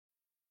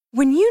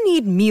When you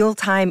need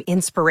mealtime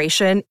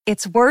inspiration,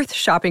 it's worth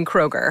shopping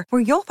Kroger,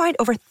 where you'll find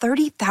over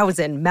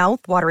 30,000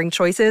 mouth-watering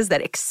choices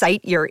that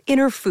excite your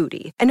inner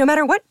foodie. And no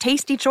matter what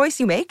tasty choice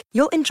you make,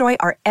 you'll enjoy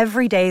our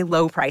everyday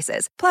low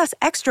prices, plus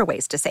extra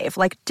ways to save,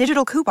 like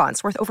digital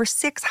coupons worth over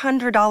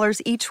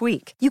 $600 each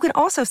week. You can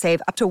also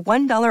save up to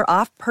 $1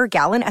 off per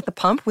gallon at the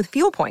pump with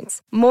fuel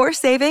points. More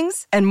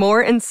savings and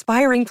more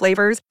inspiring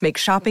flavors make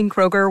shopping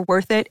Kroger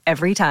worth it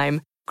every time.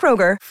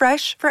 Kroger,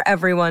 fresh for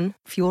everyone.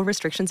 Fuel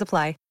restrictions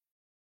apply.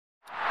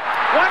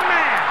 One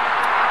man.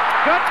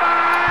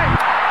 Goodbye.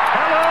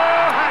 Hello,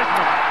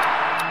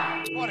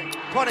 Heisman. 20,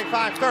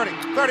 25,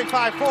 30,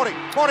 35, 40,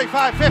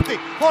 45, 50,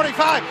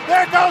 45.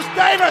 There goes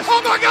Davis.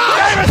 Oh, my God.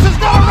 Davis is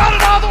going to run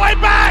it all the way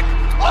back.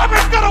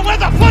 Auburn's going to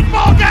win the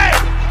football game.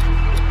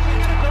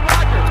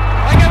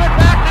 I give it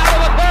back now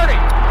to the 30.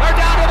 They're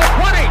down to the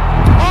 20.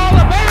 All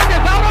the band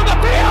is out on the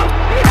field.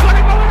 He's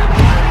going to go into the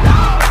end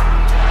zone.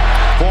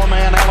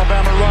 Four-man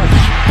Alabama rush.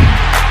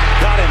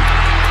 Got him.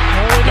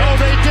 No,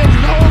 they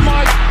didn't. Oh,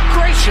 my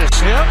gracious.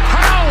 Yep.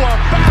 How about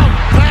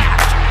that?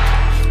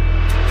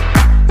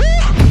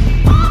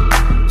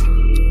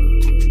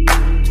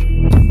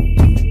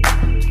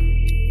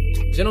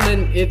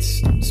 Gentlemen,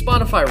 it's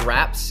Spotify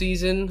Wrapped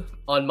season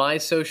on my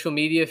social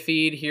media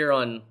feed here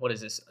on,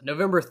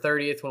 November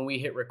 30th when we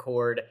hit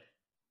record.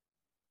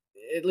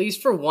 At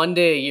least for one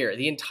day a year,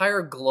 the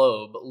entire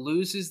globe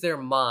loses their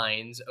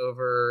minds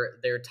over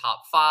their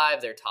top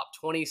 5, their top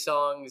 20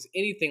 songs,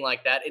 anything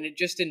like that, and it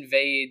just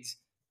invades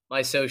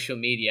my social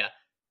media.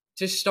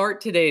 To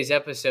start today's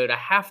episode, I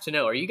have to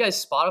know, are you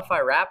guys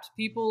Spotify Wrapped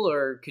people,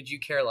 or could you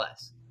care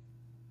less?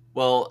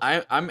 Well,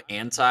 I'm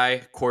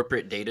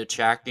anti-corporate data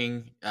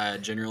tracking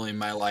generally in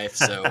my life,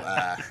 so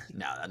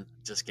no, I'm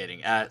just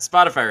kidding.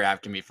 Spotify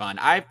Wrapped can be fun.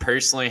 I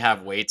personally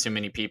have way too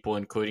many people,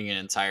 including an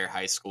entire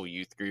high school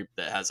youth group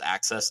that has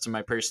access to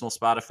my personal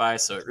Spotify,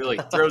 so it really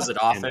throws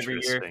it off every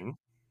year.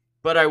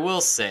 But I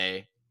will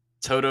say,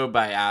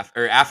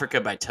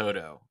 Africa by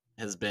Toto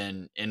has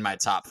been in my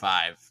top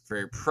 5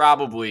 for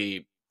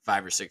probably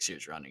 5 or 6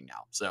 years running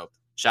now. So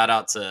shout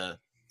out to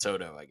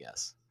Toto, I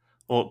guess.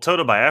 Well,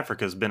 Toto by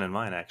Africa has been in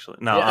mine, actually.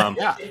 No,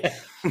 yeah.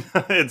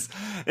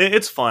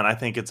 It's fun. I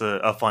think it's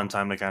a fun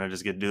time to kind of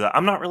just get to do that.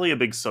 I'm not really a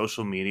big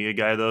social media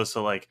guy, though,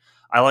 so like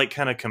I like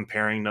kind of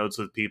comparing notes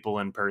with people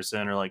in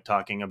person or like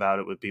talking about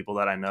it with people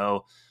that I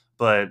know.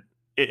 But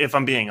if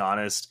I'm being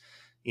honest,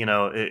 you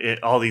know,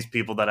 all these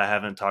people that I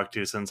haven't talked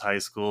to since high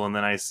school, and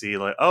then I see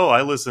like, oh,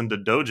 I listened to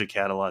Doja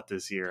Cat a lot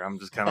this year. I'm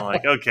just kind of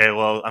like, okay,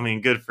 well, I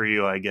mean, good for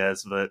you, I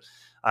guess, but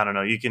I don't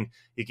know. You can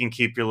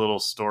keep your little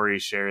story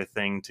share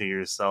thing to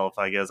yourself,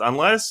 I guess,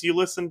 unless you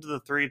listen to the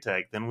 3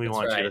 Tech. Then we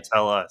want you to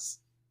tell us.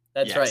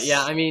 That's right.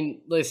 Yeah, I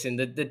mean, listen,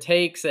 the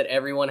takes that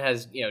everyone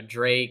has, you know,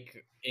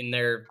 Drake in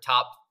their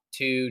top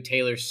 2,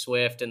 Taylor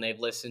Swift, and they've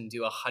listened to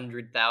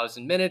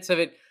 100,000 minutes of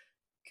it.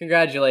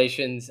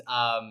 Congratulations.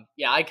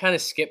 Yeah, I kind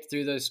of skipped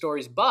through those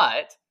stories,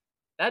 but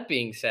that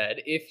being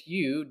said, if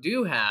you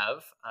do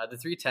have the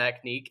 3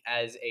 Technique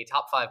as a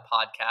top 5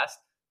 podcast,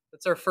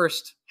 that's our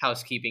first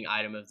housekeeping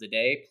item of the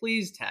day.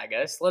 Please tag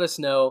us. Let us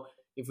know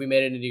if we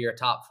made it into your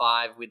top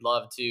 5. We'd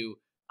love to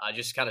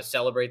just kind of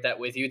celebrate that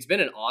with you. It's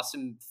been an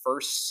awesome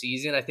first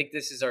season. I think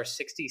this is our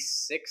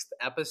 66th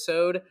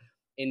episode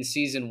in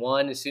season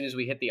 1. As soon as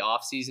we hit the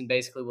off season,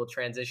 basically we'll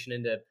transition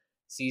into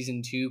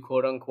season 2,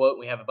 quote unquote.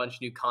 We have a bunch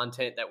of new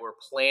content that we're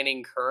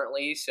planning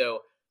currently so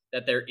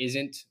that there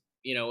isn't,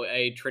 you know,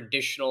 a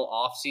traditional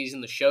off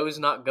season. The show is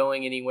not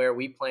going anywhere.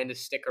 We plan to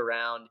stick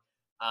around.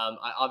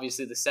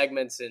 Obviously the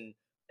segments and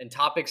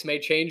topics may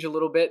change a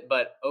little bit,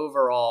 but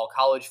overall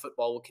college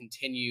football will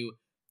continue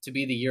to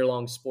be the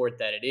year-long sport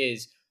that it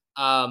is.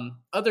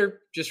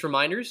 Other just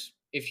reminders,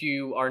 if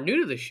you are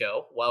new to the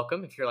show,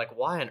 welcome. If you're like,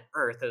 why on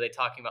earth are they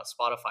talking about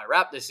Spotify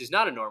Wrapped? This is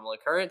not a normal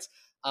occurrence,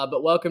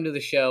 but welcome to the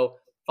show.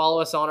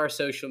 Follow us on our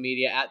social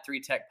media at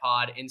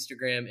 3TechPod,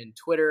 Instagram and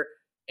Twitter.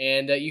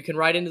 And you can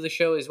write into the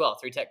show as well,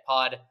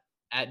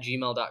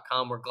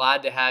 3techpod@gmail.com. We're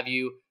glad to have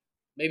you.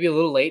 Maybe a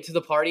little late to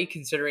the party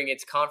considering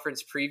it's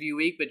conference preview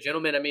week. But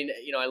gentlemen, I mean,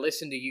 you know, I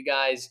listened to you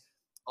guys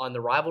on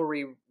the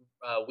rivalry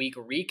week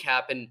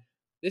recap, and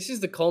this is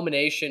the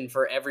culmination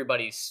for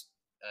everybody's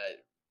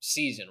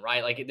season,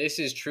 right? Like this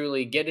is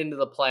truly get into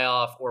the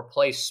playoff or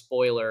play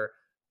spoiler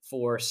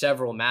for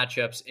several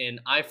matchups.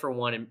 And I, for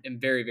one, am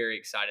very, very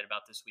excited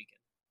about this weekend.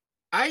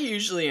 I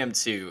usually am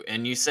too.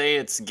 And you say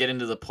it's get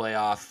into the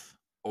playoff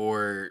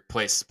or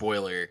play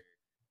spoiler.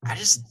 I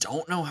just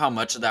don't know how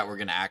much of that we're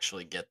going to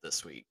actually get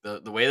this week.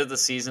 The way that the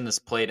season is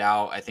played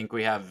out, I think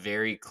we have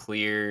very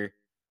clear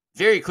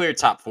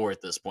top 4 at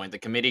this point. The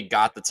committee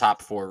got the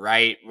top 4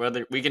 right.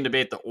 Whether we can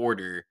debate the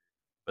order,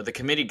 but the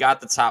committee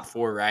got the top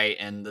 4 right.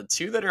 And the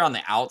 2 that are on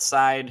the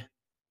outside,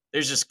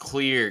 there's just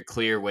clear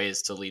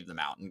ways to leave them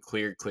out and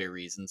clear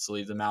reasons to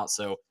leave them out.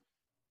 So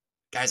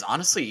guys,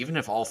 honestly, even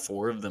if all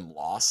 4 of them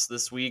lost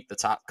this week,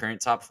 the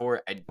current top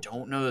 4, I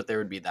don't know that there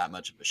would be that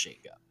much of a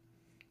shakeup.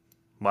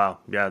 Wow,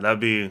 yeah, that'd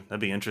be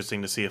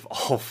interesting to see if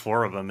all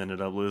 4 of them ended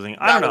up losing.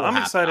 I don't know. I'm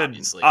excited,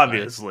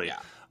 obviously,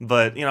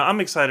 But,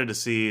 I'm excited to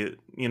see,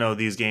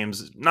 these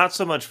games, not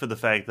so much for the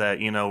fact that,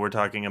 we're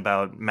talking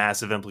about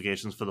massive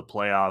implications for the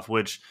playoff,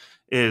 which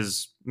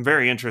is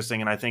very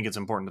interesting. And I think it's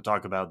important to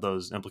talk about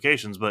those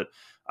implications. But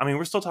I mean,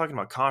 we're still talking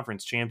about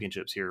conference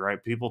championships here,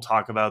 right? People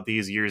talk about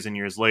these years and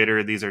years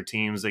later. These are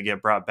teams that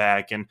get brought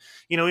back. And,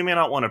 we may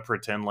not want to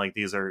pretend like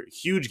these are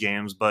huge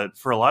games, but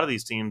for a lot of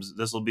these teams,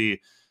 this will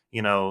be,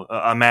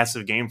 a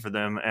massive game for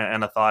them,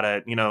 and a thought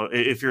at,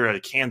 if you're at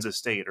a Kansas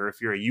State or if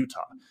you're a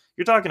Utah,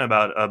 you're talking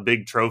about a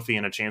big trophy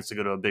and a chance to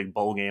go to a big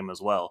bowl game as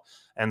well.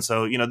 And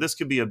so, this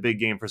could be a big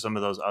game for some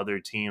of those other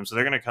teams. So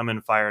they're going to come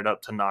in fired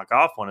up to knock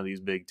off one of these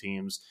big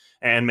teams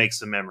and make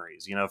some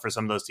memories, for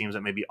some of those teams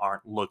that maybe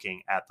aren't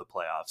looking at the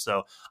playoffs.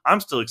 So I'm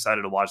still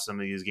excited to watch some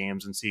of these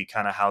games and see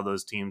kind of how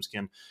those teams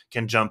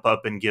can jump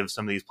up and give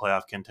some of these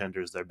playoff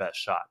contenders their best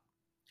shot.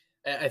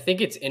 I think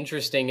it's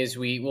interesting as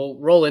we'll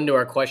roll into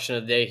our question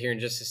of the day here in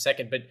just a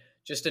second, but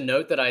just a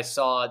note that I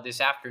saw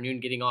this afternoon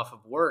getting off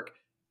of work.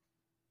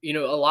 A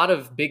lot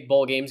of big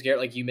bowl games, Garrett,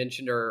 like you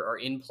mentioned, are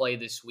in play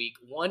this week.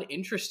 One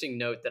interesting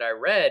note that I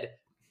read,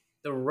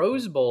 the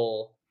Rose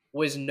Bowl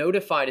was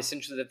notified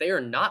essentially that they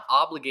are not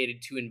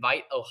obligated to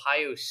invite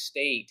Ohio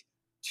State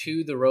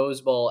to the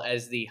Rose Bowl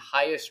as the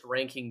highest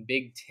ranking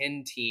Big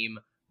Ten team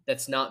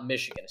that's not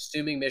Michigan.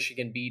 Assuming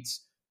Michigan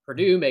beats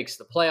Purdue, makes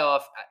the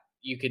playoff,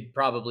 you could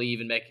probably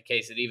even make a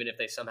case that even if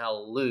they somehow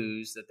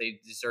lose, that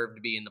they deserve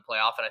to be in the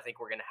playoff. And I think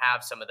we're going to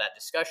have some of that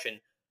discussion.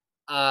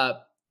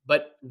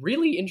 But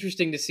really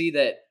interesting to see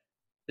that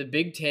the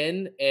Big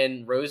Ten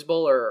and Rose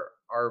Bowl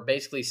are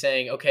basically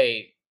saying,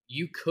 okay,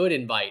 you could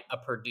invite a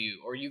Purdue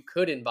or you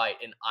could invite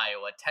an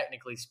Iowa,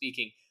 technically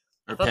speaking.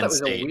 I thought Penn that was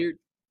State. a weird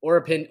or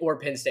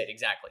Penn State,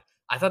 exactly.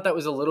 I thought that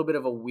was a little bit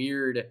of a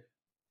weird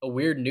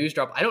news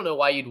drop. I don't know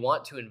why you'd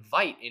want to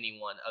invite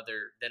anyone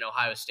other than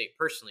Ohio State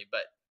personally,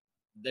 but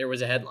there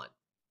was a headline.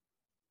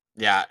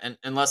 Yeah, and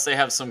unless they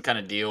have some kind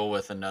of deal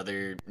with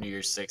another New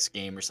Year's Six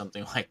game or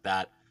something like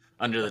that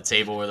under the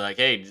table where they're like,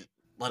 hey,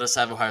 let us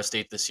have Ohio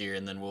State this year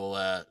and then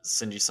we'll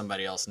send you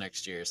somebody else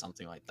next year or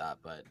something like that.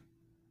 But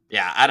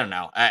yeah, I don't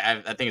know.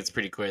 I think it's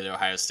pretty clear that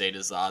Ohio State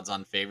is the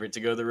odds-on favorite to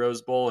go to the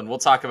Rose Bowl, and we'll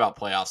talk about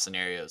playoff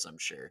scenarios, I'm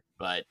sure.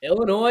 But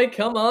Illinois,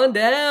 come on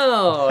down.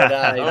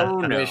 Oh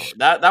no,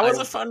 that was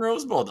a fun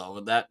Rose Bowl though.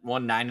 With that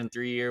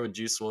 9-3 year with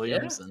Juice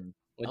Williams and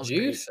with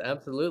Juice, great.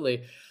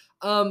 Absolutely.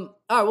 All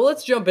right, well,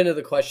 let's jump into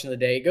the question of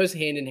the day. It goes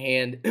hand in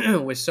hand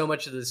with so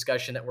much of the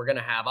discussion that we're going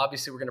to have.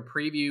 Obviously, we're going to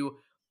preview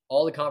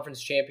all the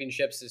conference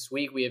championships this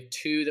week. We have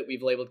two that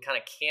we've labeled kind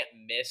of can't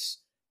miss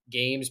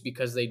games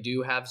because they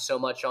do have so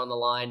much on the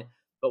line,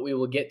 but we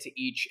will get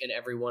to each and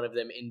every one of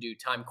them in due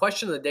time.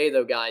 Question of the day,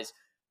 though, guys,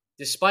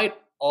 despite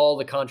all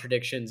the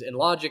contradictions in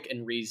logic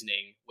and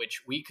reasoning,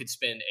 which we could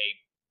spend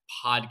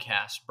a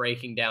podcast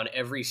breaking down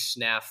every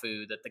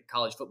snafu that the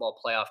College Football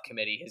Playoff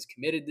Committee has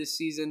committed this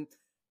season,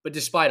 but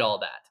despite all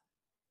that,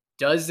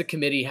 does the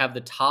committee have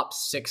the top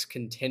 6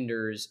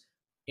 contenders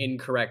in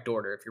correct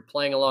order? If you're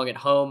playing along at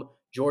home,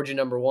 Georgia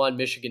number 1,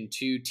 Michigan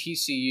 2,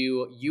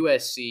 TCU,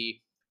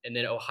 USC, and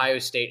then Ohio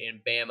State and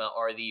Bama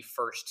are the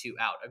first 2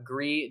 out.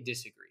 Agree,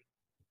 disagree?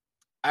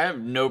 I have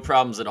no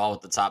problems at all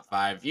with the top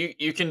 5.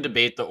 You can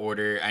debate the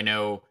order. I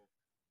know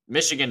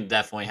Michigan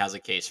definitely has a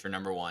case for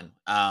number 1,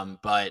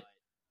 but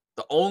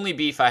the only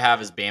beef I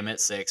have is Bama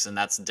at 6, and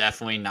that's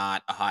definitely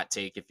not a hot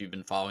take if you've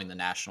been following the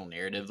national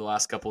narrative the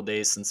last couple of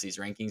days since these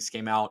rankings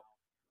came out.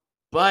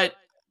 But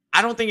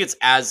I don't think it's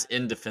as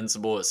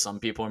indefensible as some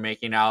people are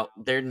making out.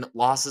 Their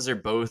losses are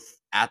both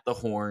at the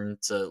horn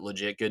to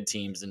legit good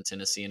teams in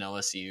Tennessee and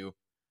LSU.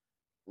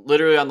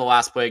 Literally on the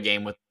last play of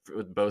game with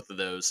both of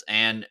those.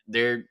 And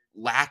they're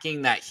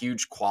lacking that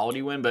huge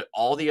quality win, but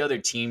all the other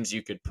teams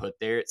you could put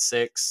there at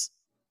 6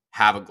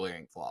 have a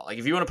glaring flaw. Like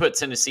if you want to put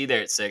Tennessee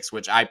there at 6,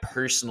 which I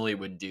personally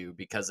would do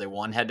because they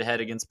won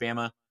head-to-head against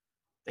Bama,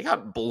 they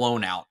got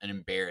blown out and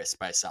embarrassed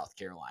by South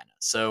Carolina.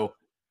 So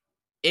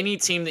any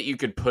team that you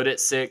could put at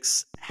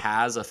 6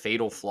 has a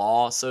fatal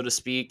flaw, so to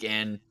speak.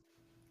 And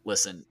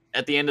listen,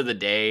 at the end of the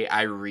day,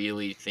 I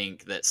really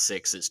think that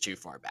 6 is too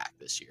far back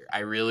this year. I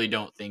really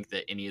don't think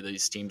that any of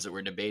these teams that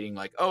we're debating,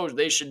 like, oh,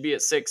 they should be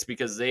at 6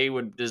 because they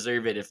would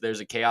deserve it if there's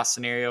a chaos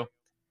scenario.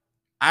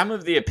 I'm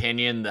of the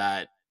opinion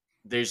that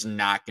there's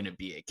not going to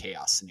be a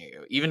chaos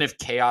scenario. Even if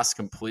chaos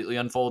completely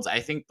unfolds, I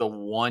think the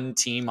one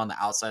team on the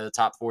outside of the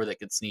top 4 that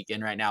could sneak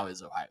in right now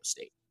is Ohio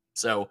State.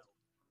 So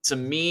to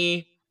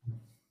me,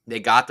 they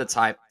got the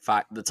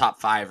top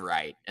 5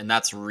 right, and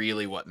that's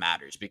really what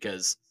matters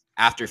because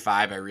after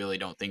 5, I really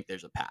don't think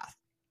there's a path.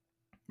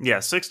 Yeah,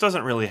 6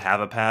 doesn't really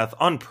have a path.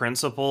 On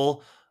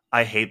principle,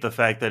 I hate the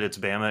fact that it's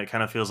Bama. It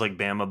kind of feels like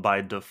Bama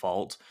by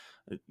default.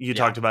 You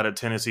talked about it,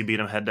 Tennessee beat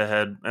them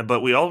head-to-head,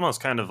 but we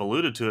almost kind of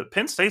alluded to it.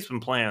 Penn State's been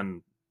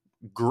playing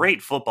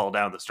great football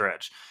down the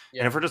stretch.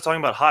 Yeah. And if we're just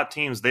talking about hot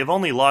teams, they've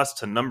only lost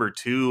to number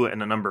 2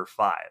 and a number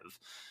 5.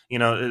 You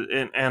know,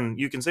 and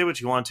you can say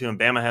what you want to, and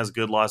Bama has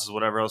good losses,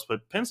 whatever else,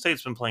 but Penn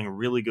State's been playing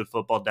really good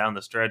football down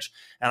the stretch.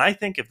 And I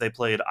think if they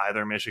played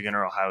either Michigan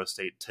or Ohio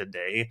State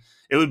today,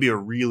 it would be a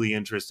really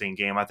interesting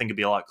game. I think it'd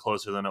be a lot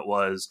closer than it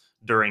was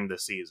during the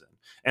season.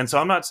 And so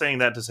I'm not saying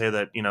that to say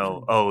that,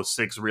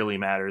 six really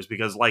matters,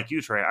 because like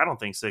you, Trey, I don't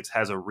think six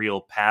has a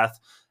real path.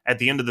 At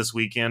the end of this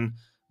weekend,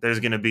 there's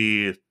going to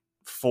be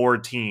 4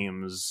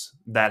 teams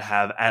that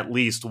have at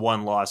least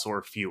 1 loss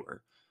or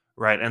fewer,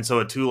 right? And so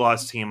a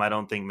 2-loss team I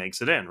don't think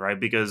makes it in, right?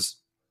 Because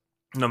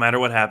no matter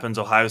what happens,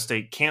 Ohio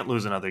State can't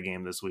lose another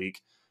game this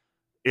week.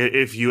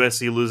 If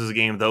USC loses a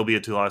game, they'll be a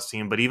 2-loss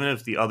team. But even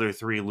if the other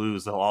 3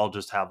 lose, they'll all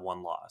just have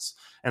 1 loss.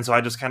 And so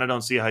I just kind of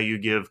don't see how you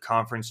give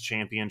conference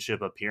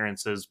championship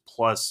appearances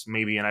plus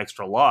maybe an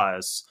extra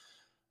loss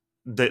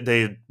that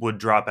they would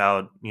drop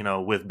out,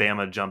 with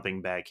Bama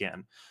jumping back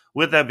in.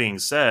 With that being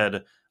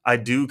said, I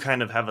do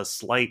kind of have a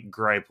slight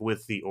gripe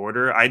with the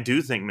order. I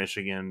do think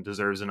Michigan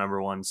deserves a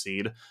number 1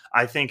 seed.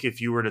 I think if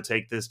you were to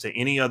take this to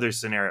any other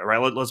scenario, right?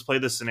 Let's play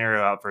this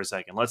scenario out for a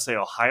second. Let's say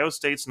Ohio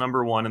State's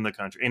number 1 in the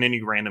country in any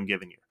random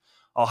given year.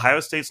 Ohio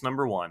State's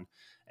number 1,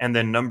 and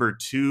then number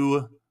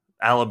 2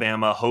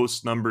 Alabama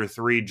hosts number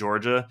 3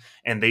 Georgia,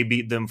 and they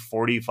beat them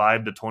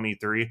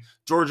 45-23.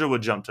 Georgia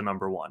would jump to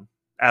number 1.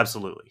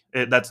 Absolutely.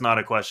 That's not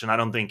a question. I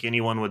don't think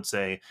anyone would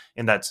say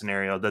in that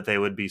scenario that they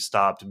would be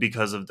stopped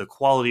because of the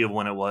quality of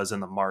when it was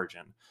and the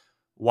margin.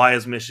 Why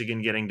is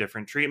Michigan getting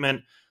different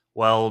treatment?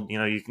 Well,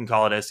 you can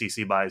call it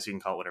SEC bias. You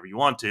can call it whatever you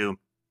want to.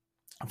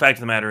 The fact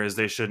of the matter is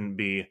they shouldn't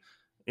be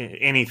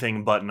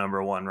anything but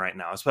number 1 right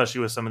now,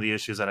 especially with some of the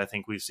issues that I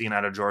think we've seen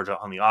out of Georgia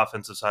on the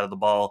offensive side of the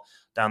ball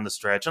down the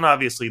stretch. And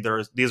obviously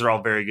these are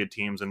all very good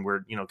teams, and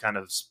we're, kind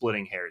of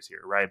splitting hairs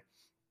here, right?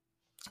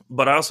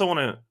 But I also want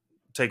to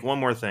take one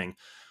more thing.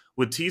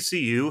 With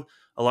TCU,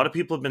 a lot of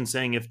people have been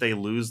saying if they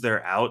lose,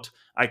 they're out.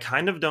 I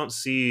kind of don't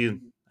see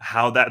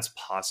how that's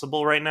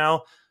possible right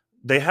now.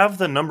 They have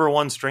the number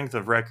 1 strength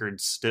of record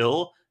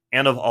still,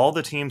 and of all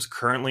the teams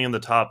currently in the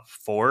top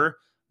 4,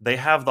 they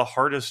have the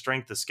hardest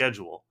strength of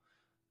schedule.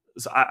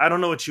 So I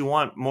don't know what you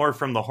want more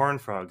from the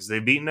Horned Frogs.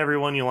 They've beaten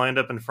everyone you lined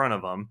up in front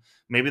of them.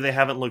 Maybe they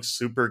haven't looked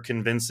super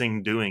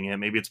convincing doing it.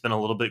 Maybe it's been a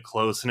little bit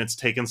close and it's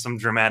taken some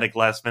dramatic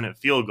last-minute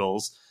field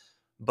goals.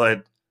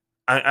 But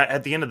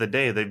at the end of the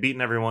day, they've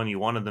beaten everyone you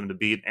wanted them to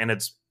beat, and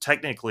it's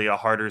technically a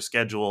harder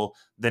schedule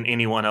than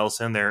anyone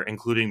else in there,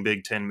 including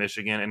Big Ten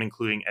Michigan and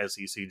including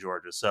SEC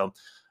Georgia. So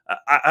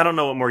I don't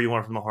know what more you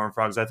want from the Horned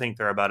Frogs. I think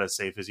they're about as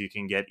safe as you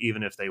can get,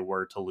 even if they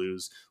were to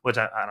lose, which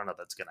I don't know if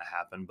that's going to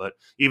happen, but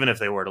even if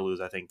they were to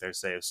lose, I think they're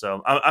safe.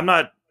 So I'm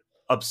not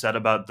upset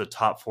about the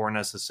top 4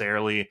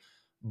 necessarily,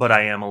 but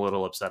I am a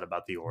little upset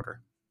about the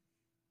order.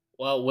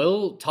 Well,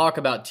 we'll talk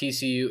about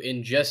TCU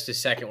in just a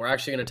second. We're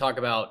actually going to talk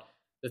about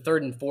the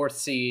 3rd and 4th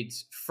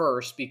seeds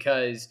first,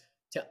 because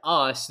to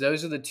us,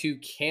 those are the 2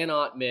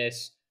 cannot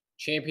miss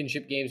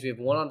championship games. We have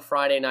one on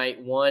Friday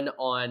night, one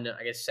on,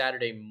 I guess,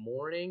 Saturday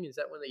morning. Is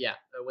that when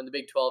when the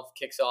Big 12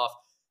 kicks off?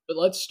 But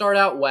let's start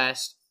out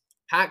west.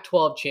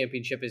 Pac-12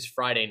 championship is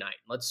Friday night.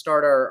 Let's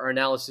start our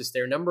analysis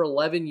there. Number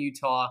 11,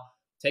 Utah,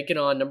 taking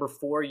on number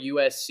 4,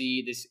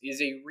 USC. This is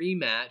a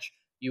rematch.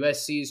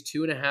 USC is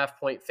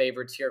 2.5-point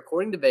favorites here.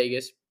 According to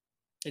Vegas,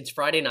 it's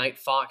Friday night,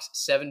 Fox,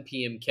 7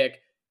 p.m. kick.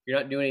 If you're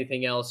not doing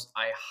anything else,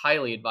 I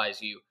highly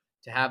advise you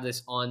to have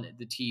this on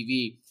the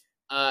TV.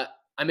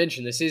 I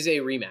mentioned this is a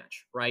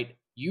rematch, right?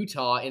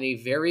 Utah, in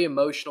a very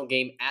emotional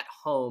game at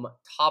home,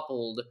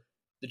 toppled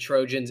the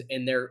Trojans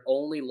in their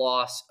only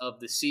loss of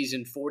the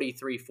season,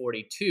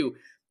 43-42.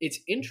 It's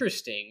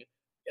interesting,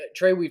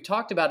 Trey, we've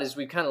talked about as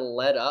we kind of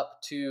led up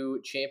to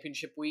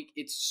championship week,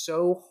 it's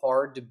so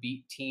hard to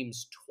beat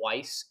teams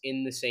twice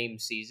in the same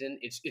season.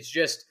 It's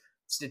just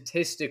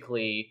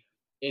statistically,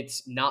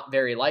 it's not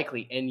very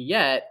likely. And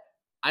yet,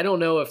 I don't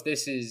know if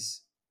this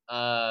is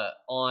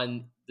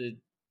on the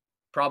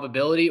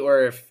probability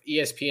or if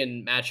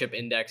ESPN matchup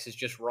index is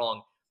just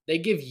wrong. They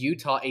give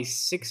Utah a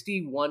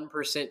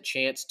 61%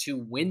 chance to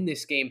win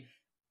this game.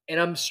 And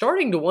I'm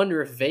starting to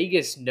wonder if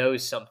Vegas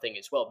knows something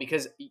as well,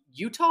 because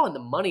Utah on the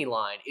money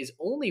line is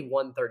only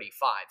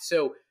 135.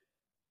 So,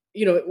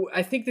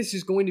 I think this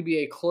is going to be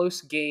a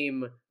close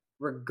game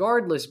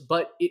regardless,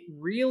 but it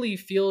really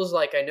feels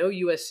like, I know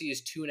USC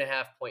is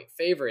 2.5-point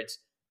favorites,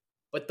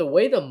 but the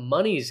way the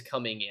money's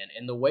coming in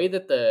and the way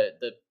that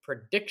the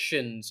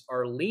predictions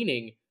are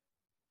leaning,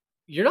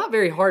 you're not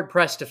very hard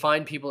pressed to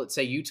find people that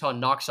say Utah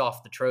knocks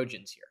off the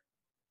Trojans here.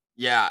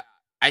 Yeah,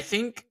 I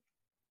think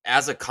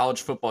as a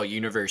college football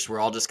universe, we're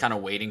all just kind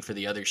of waiting for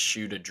the other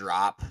shoe to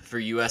drop for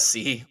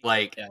USC.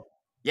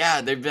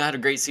 Yeah, they've had a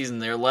great season.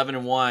 They're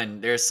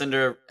 11-1.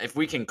 They're if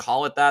we can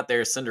call it that,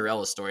 they're a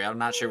Cinderella story. I'm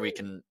not sure we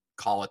can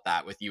call it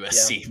that with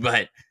USC,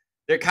 but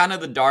they're kind of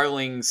the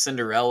darling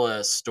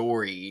Cinderella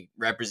story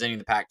representing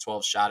the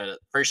Pac-12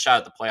 first shot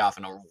at the playoff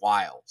in a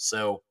while.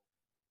 So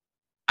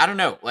I don't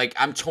know.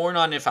 I'm torn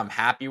on if I'm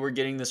happy we're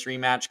getting this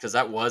rematch, because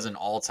that was an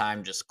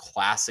all-time just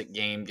classic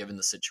game given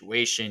the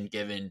situation,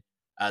 given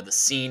the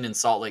scene in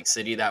Salt Lake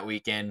City that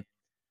weekend,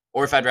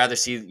 or if I'd rather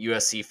see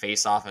USC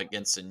face off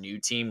against a new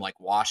team like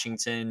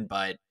Washington.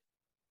 But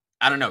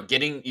I don't know.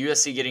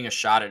 USC getting a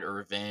shot at a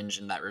revenge,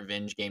 and that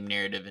revenge game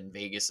narrative in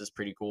Vegas is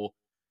pretty cool.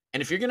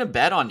 And if you're going to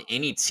bet on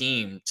any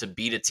team to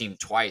beat a team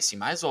twice, you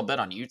might as well bet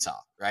on Utah,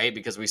 right?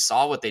 Because we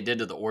saw what they did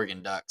to the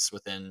Oregon Ducks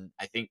within,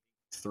 I think,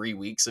 3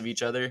 weeks of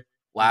each other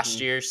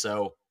last year.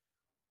 So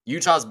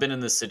Utah's been in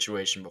this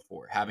situation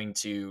before, having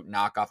to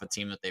knock off a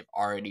team that they've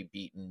already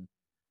beaten.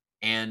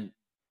 And,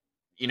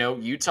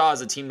 Utah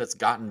is a team that's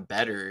gotten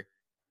better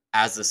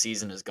as the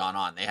season has gone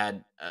on. They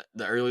had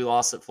the early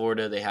loss at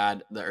Florida. They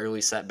had the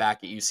early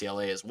setback at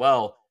UCLA as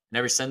well. And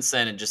ever since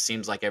then, it just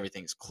seems like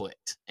everything's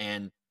clicked.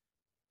 And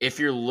if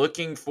you're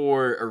looking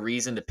for a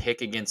reason to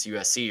pick against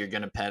USC, you're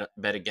going to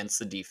bet against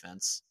the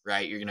defense,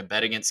 right? You're going to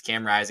bet against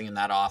Cam Rising in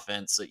that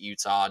offense at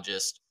Utah,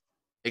 just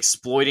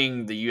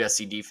exploiting the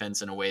USC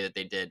defense in a way that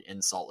they did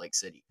in Salt Lake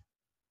City.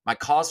 My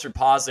cause for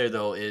pause there,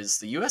 though, is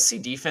the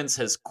USC defense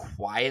has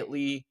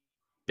quietly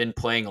been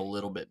playing a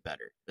little bit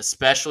better,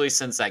 especially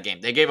since that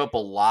game. They gave up a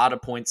lot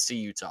of points to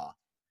Utah.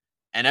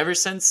 And ever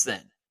since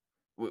then,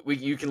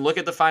 you can look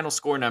at the final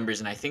score numbers,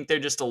 and I think they're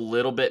just a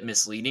little bit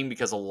misleading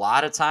because a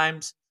lot of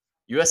times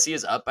USC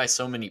is up by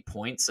so many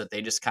points that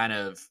they just kind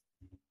of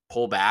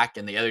pull back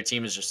and the other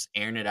team is just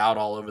airing it out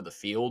all over the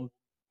field.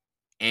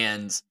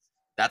 And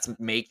that's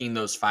making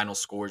those final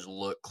scores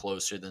look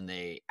closer than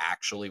they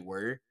actually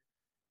were.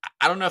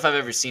 I don't know if I've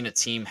ever seen a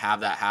team have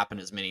that happen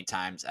as many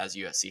times as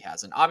USC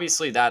has. And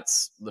obviously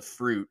that's the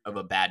fruit of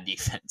a bad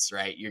defense,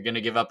 right? You're going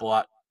to give up a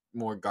lot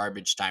more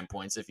garbage time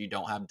points if you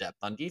don't have depth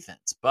on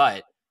defense.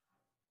 But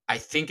I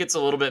think it's a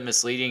little bit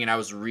misleading, and I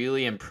was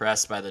really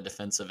impressed by the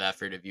defensive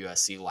effort of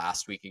USC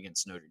last week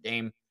against Notre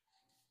Dame.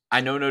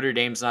 I know Notre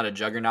Dame's not a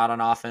juggernaut on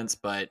offense,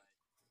 but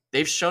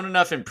they've shown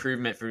enough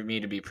improvement for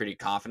me to be pretty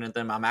confident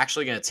in them. I'm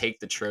actually going to take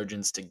the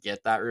Trojans to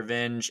get that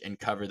revenge and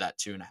cover that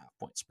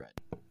 2.5-point spread.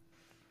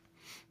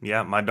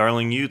 Yeah, my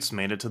darling Utes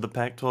made it to the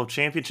Pac-12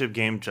 championship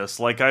game just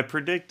like I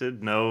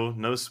predicted.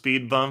 No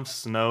speed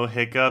bumps, no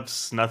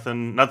hiccups,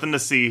 nothing to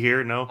see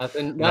here. No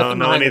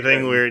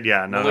anything weird.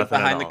 Yeah, no, look nothing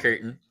behind at the all.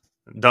 curtain.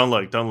 Don't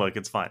look.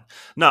 It's fine.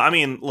 No, I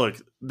mean, look,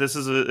 this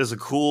is a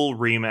cool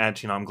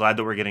rematch. I'm glad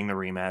that we're getting the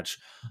rematch.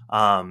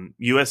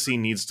 USC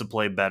needs to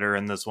play better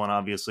in this one,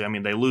 obviously. I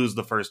mean, they lose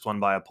the first one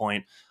by a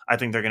point. I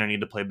think they're going to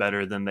need to play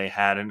better than they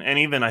had. And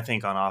even I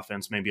think on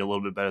offense, maybe a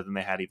little bit better than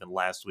they had even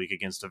last week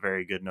against a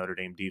very good Notre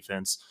Dame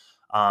defense.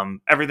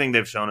 Everything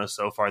they've shown us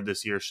so far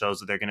this year shows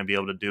that they're going to be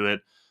able to do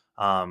it.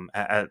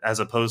 As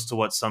opposed to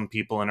what some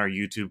people in our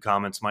YouTube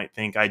comments might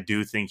think, I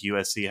do think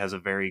USC has a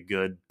very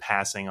good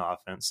passing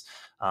offense.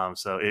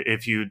 So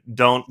if you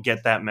don't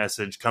get that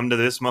message, come to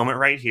this moment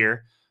right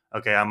here.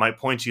 Okay, I might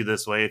point you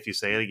this way if you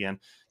say it again.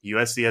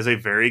 USC has a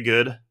very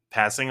good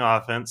passing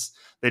offense.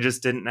 They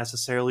just didn't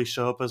necessarily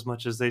show up as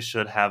much as they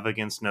should have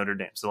against Notre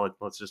Dame. So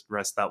let's just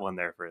rest that one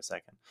there for a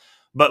second.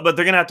 But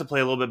they're going to have to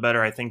play a little bit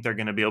better. I think they're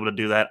going to be able to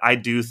do that. I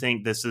do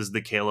think this is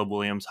the Caleb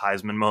Williams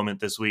Heisman moment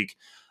this week.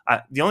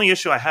 The only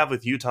issue I have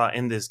with Utah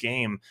in this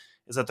game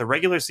is that the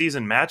regular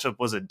season matchup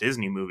was a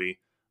Disney movie.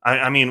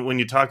 I mean, when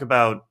you talk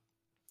about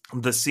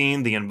the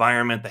scene, the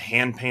environment, the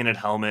hand-painted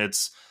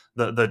helmets,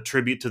 the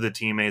tribute to the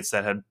teammates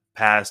that had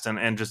passed,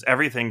 and just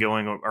everything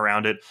going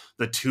around it,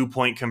 the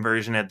 2-point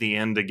conversion at the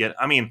end to get,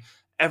 I mean,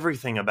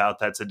 everything about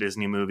that's a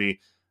Disney movie.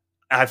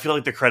 I feel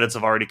like the credits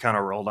have already kind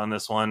of rolled on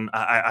this one.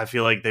 I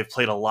feel like they've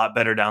played a lot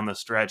better down the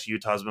stretch.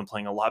 Utah's been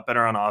playing a lot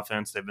better on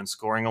offense. They've been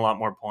scoring a lot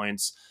more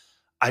points.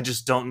 I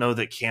just don't know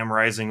that Cam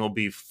Rising will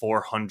be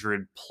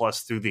 400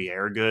 plus through the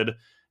air good.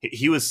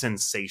 He was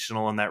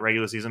sensational in that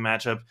regular season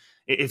matchup.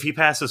 If he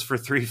passes for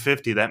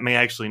 350, that may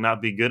actually not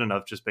be good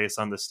enough just based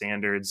on the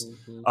standards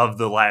of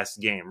the last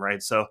game,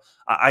 right? So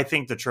I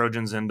think the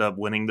Trojans end up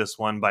winning this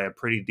one by a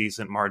pretty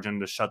decent margin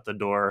to shut the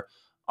door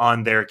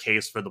on their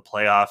case for the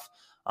playoff.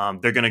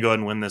 They're going to go ahead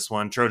and win this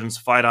one. Trojans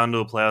fight onto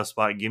a playoff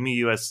spot. Give me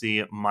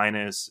USC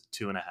minus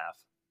 2.5.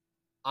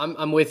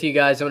 I'm with you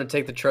guys. I'm going to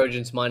take the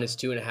Trojans minus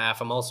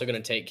 2.5. I'm also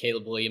going to take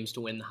Caleb Williams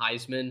to win the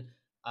Heisman.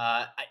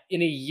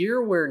 In a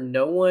year where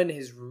no one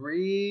has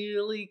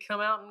really come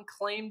out and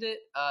claimed it,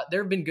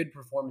 there have been good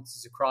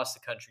performances across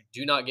the country.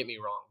 Do not get me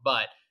wrong.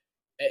 But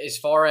as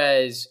far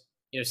as,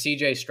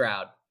 CJ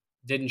Stroud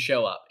didn't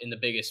show up in the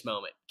biggest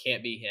moment.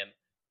 Can't be him.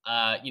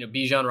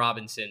 Bijan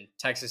Robinson,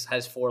 Texas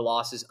has 4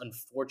 losses.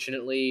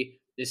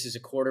 Unfortunately, this is a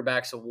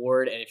quarterback's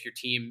award. And if your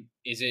team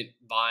isn't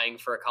vying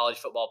for a college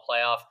football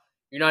playoff,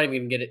 you're not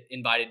even going to get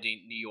invited to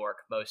New York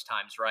most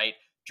times, right?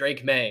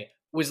 Drake May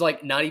was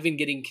not even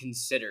getting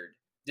considered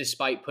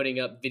despite putting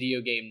up video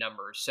game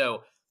numbers.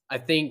 So I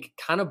think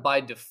kind of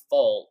by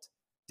default,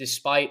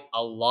 despite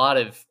a lot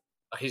of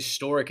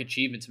historic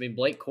achievements,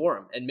 Blake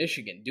Corum at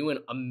Michigan doing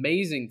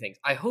amazing things.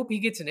 I hope he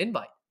gets an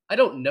invite. I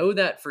don't know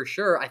that for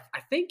sure. I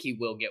think he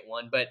will get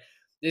one, but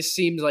this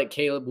seems like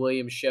Caleb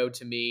Williams' show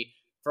to me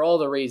for all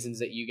the reasons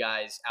that you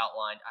guys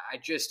outlined.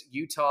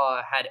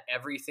 Utah had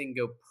everything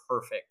go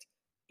perfect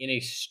in a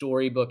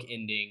storybook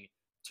ending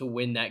to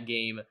win that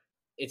game.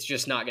 It's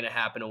just not going to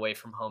happen away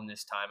from home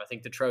this time. I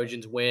think the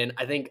Trojans win.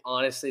 I think,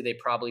 honestly, they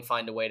probably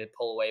find a way to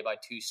pull away by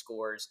 2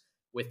 scores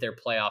with their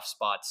playoff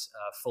spots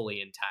fully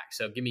intact.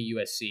 So give me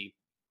USC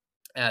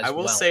as well. I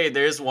will say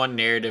there's one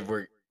narrative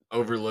we're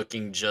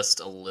overlooking just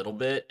a little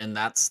bit, and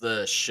that's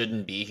the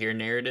shouldn't be here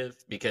narrative,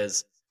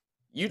 because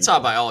Utah,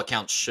 by all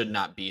accounts, should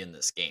not be in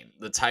this game.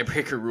 The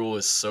tiebreaker rule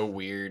is so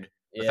weird.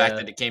 The fact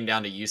Yeah. that it came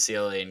down to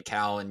UCLA and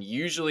Cal, and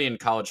usually in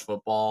college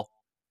football,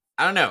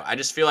 I don't know. I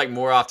just feel like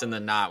more often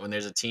than not, when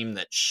there's a team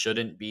that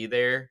shouldn't be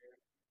there,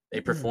 they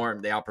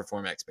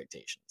outperform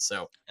expectations.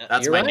 So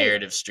that's You're my right.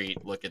 narrative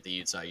street look at the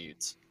Utah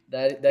Utes.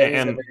 That is a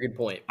And very good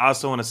point. I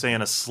also want to say,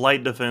 in a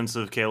slight defense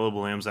of Caleb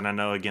Williams, and I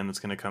know again that's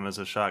going to come as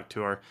a shock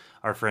to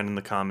our friend in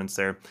the comments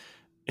there.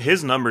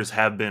 His numbers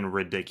have been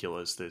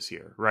ridiculous this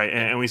year, right?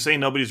 And we say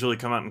nobody's really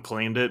come out and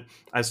claimed it.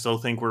 I still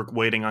think we're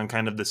waiting on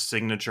kind of the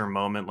signature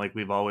moment, like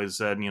we've always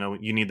said.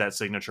 You need that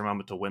signature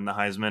moment to win the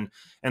Heisman,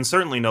 and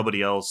certainly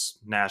nobody else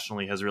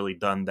nationally has really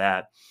done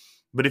that.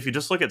 But if you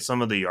just look at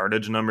some of the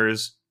yardage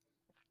numbers,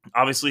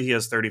 obviously he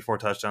has 34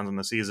 touchdowns in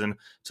the season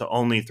to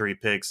only 3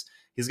 picks.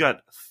 He's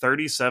got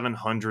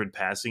 3,700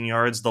 passing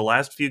yards. The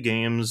last few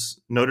games,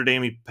 Notre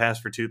Dame, he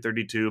passed for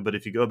 232, but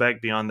if you go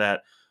back beyond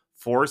that,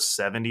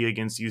 470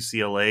 against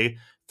UCLA,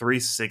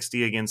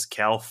 360 against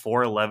Cal,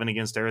 411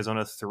 against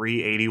Arizona,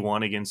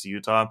 381 against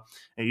Utah.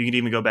 And you can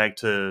even go back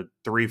to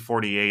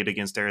 348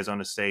 against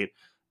Arizona State.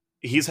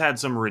 He's had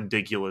some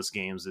ridiculous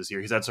games this year.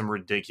 He's had some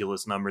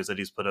ridiculous numbers that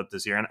he's put up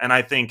this year. And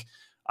I think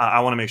I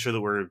want to make sure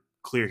that we're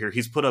clear here.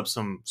 He's put up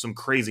some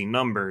crazy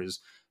numbers.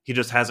 He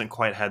just hasn't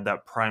quite had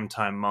that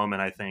primetime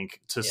moment, I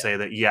think, to say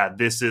that, yeah,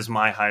 this is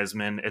my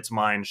Heisman. It's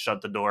mine.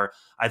 Shut the door.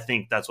 I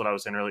think that's what I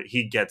was saying earlier.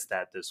 He gets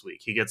that this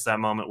week. He gets that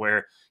moment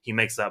where he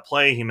makes that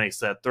play, he makes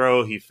that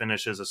throw, he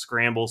finishes a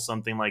scramble,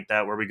 something like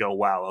that, where we go,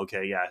 wow,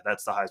 okay, yeah,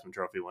 that's the Heisman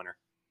Trophy winner.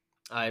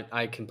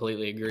 I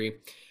completely agree.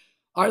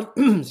 All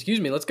right, excuse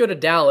me. Let's go to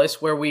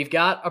Dallas, where we've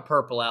got a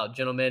purple out,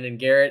 gentlemen. And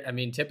Garrett, I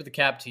mean, tip of the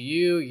cap to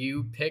you.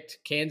 You picked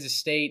Kansas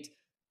State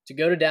to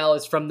go to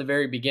Dallas from the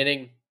very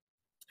beginning.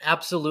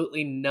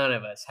 Absolutely none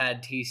of us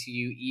had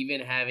TCU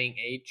even having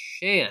a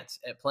chance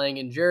at playing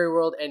in Jerry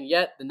World, and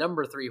yet the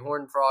number 3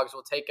 Horned Frogs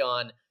will take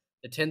on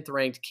the 10th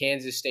ranked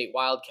Kansas State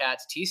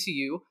Wildcats.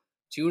 TCU,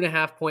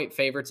 2.5-point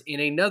favorites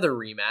in another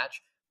rematch.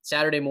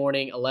 Saturday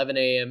morning, 11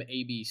 a.m.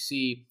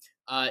 ABC.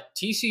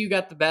 TCU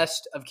got the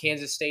best of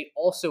Kansas State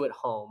also at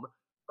home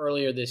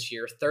earlier this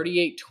year.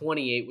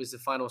 38-28 was the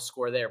final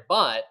score there,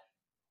 but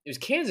it was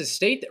Kansas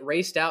State that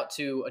raced out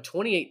to a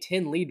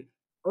 28-10 lead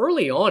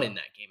early on in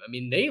that game. I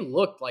mean, they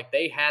looked like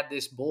they had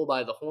this bull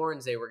by the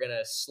horns. They were going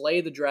to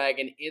slay the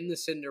dragon in the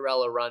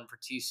Cinderella run for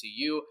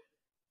TCU.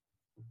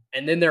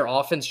 And then their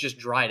offense just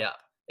dried up.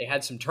 They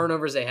had some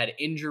turnovers. They had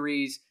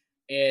injuries.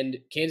 And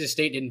Kansas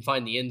State didn't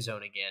find the end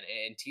zone again.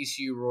 And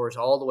TCU roars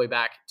all the way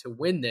back to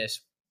win this.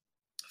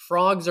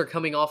 Frogs are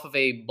coming off of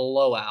a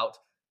blowout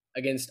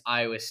against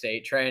Iowa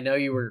State. Trey, I know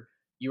you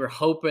were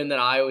hoping that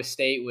Iowa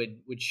State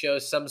would show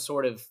some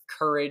sort of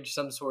courage,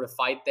 some sort of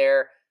fight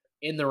there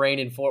in the rain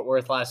in Fort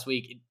Worth last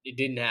week. It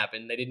didn't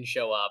happen. They didn't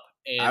show up.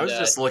 And I was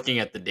just looking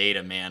at the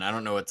data, man. I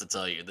don't know what to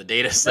tell you. The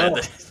data said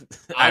that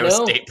Iowa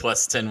State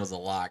plus 10 was a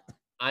lock.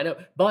 I know,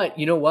 but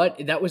you know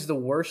what? That was the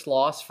worst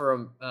loss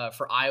for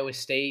Iowa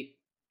State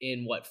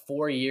in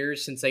 4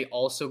 years since they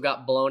also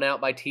got blown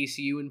out by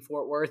TCU in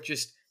Fort Worth.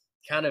 Just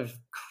kind of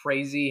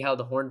crazy how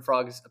the Horned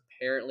Frogs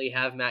apparently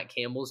have Matt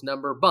Campbell's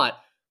number. But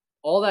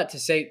all that to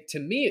say, to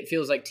me, it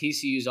feels like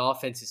TCU's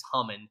offense is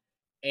humming.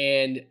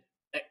 And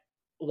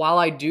while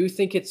I do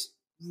think it's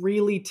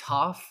really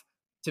tough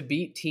to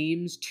beat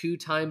teams 2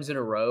 times in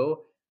a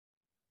row,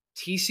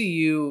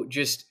 TCU,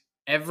 just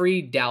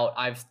every doubt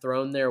I've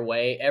thrown their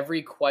way,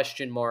 every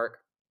question mark,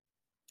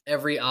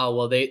 every,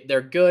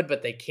 they're good,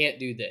 but they can't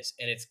do this.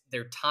 And it's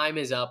their time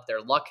is up.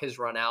 Their luck has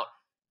run out.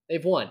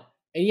 They've won.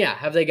 And yeah,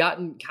 have they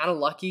gotten kind of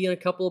lucky in a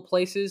couple of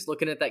places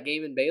looking at that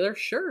game in Baylor?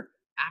 Sure,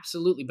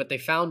 absolutely. But they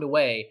found a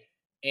way.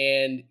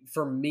 And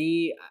for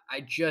me,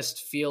 I just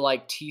feel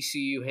like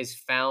TCU has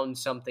found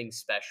something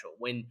special.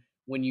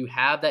 When you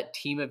have that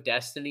team of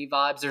destiny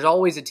vibes, there's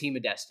always a team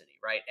of destiny,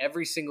 right?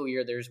 Every single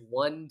year, there's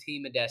one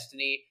team of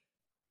destiny.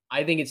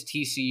 I think it's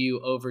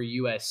TCU over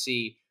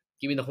USC.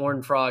 Give me the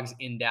Horned Frogs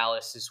in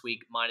Dallas this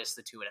week, minus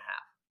the 2.5.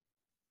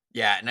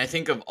 Yeah, and I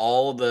think of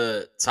all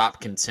the top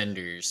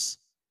contenders,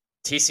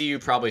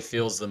 TCU probably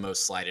feels the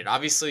most slighted.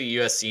 Obviously,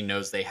 USC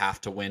knows they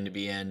have to win to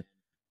be in.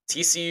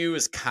 TCU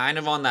is kind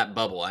of on that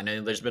bubble. I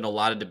know there's been a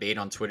lot of debate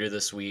on Twitter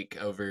this week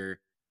over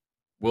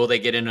will they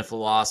get in if they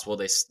loss? Will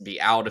they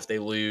be out if they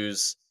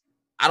lose?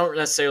 I don't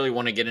necessarily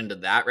want to get into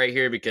that right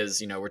here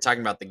because, we're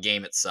talking about the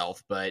game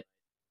itself. But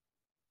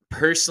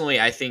personally,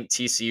 I think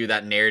TCU,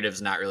 that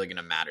narrative's not really going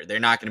to matter. They're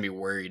not going to be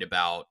worried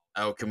about,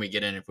 can we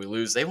get in if we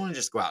lose? They want to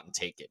just go out and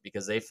take it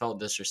because they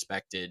felt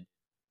disrespected.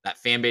 That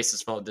fan base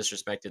has felt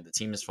disrespected. The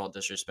team has felt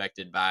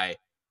disrespected by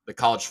the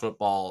college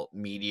football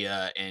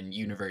media and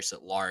universe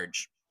at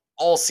large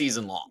all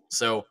season long.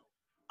 So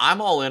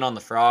I'm all in on the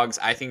Frogs.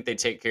 I think they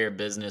take care of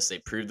business. They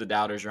prove the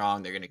doubters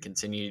wrong. They're going to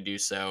continue to do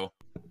so.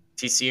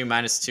 TCU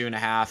minus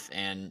 2.5.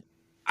 And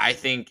I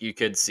think you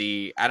could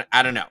see,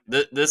 I don't know.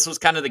 This was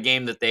kind of the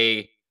game that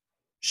they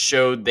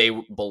showed they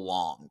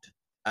belonged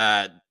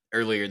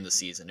earlier in the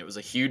season. It was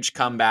a huge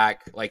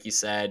comeback, like you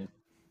said.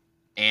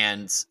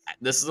 And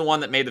this is the one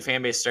that made the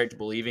fan base start to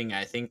believing.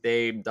 I think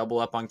they double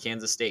up on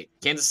Kansas State.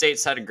 Kansas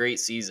State's had a great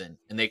season,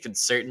 and they could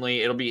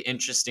certainly, it'll be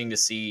interesting to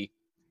see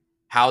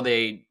how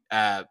they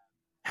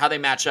how they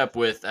match up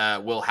with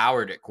Will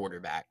Howard at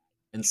quarterback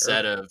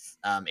instead of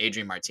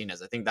Adrian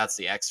Martinez. I think that's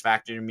the X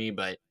factor to me,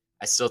 but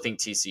I still think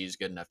TCU is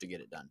good enough to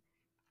get it done.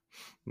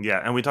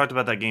 Yeah, and we talked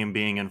about that game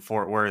being in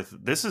Fort Worth.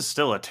 This is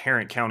still a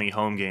Tarrant County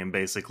home game,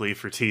 basically,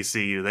 for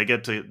TCU. They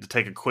get to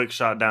take a quick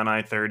shot down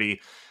I-30,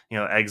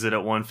 exit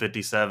at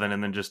 157,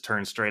 and then just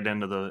turn straight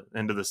into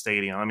the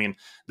stadium. I mean,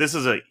 this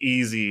is an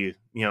easy,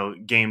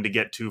 game to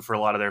get to for a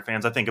lot of their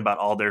fans. I think about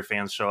all their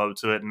fans show up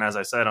to it, and as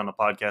I said on the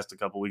podcast a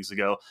couple weeks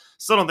ago,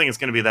 still don't think it's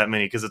going to be that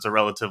many because it's a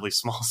relatively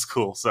small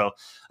school. So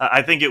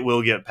I think it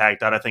will get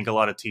packed out. I think a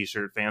lot of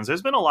T-shirt fans.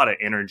 There's been a lot of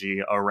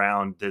energy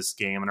around this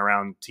game and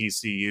around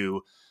TCU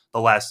the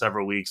last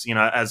several weeks.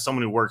 As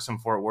someone who works in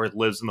Fort Worth,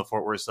 lives in the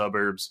Fort Worth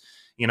suburbs,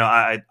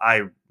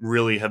 I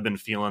really have been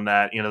feeling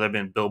that. There've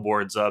been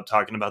billboards up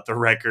talking about the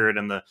record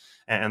and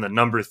the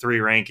number 3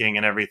 ranking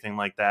and everything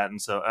like that.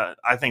 And so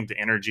I think the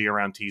energy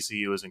around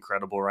TCU is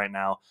incredible right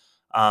now.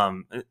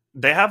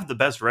 They have the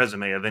best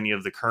resume of any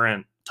of the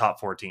current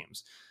top 4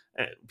 teams.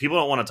 People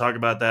don't want to talk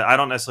about that. I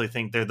don't necessarily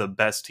think they're the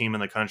best team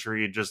in the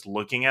country just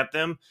looking at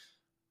them,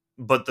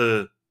 but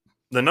the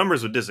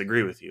numbers would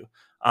disagree with you.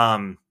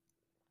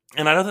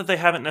 And I know that they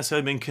haven't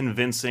necessarily been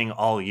convincing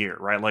all year,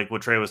 right? Like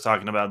what Trey was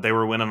talking about, they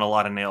were winning a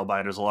lot of nail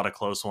biters, a lot of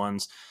close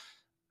ones.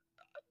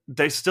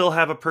 They still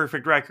have a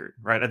perfect record,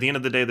 right? At the end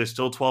of the day, they're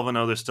still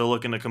 12-0. They're still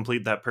looking to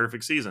complete that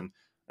perfect season.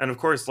 And of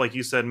course, like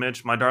you said,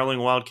 Mitch, my darling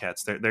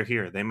Wildcats, they're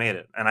here. They made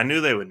it. And I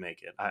knew they would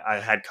make it. I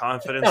had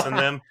confidence in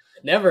them.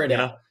 Never a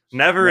doubt.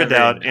 Never a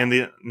doubt.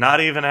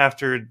 Not even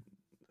after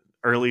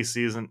early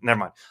season.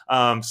 Never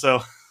mind.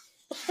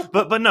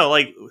 But no,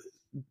 like,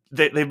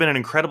 they've been an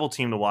incredible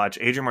team to watch.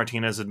 Adrian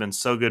Martinez has been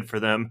so good for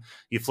them.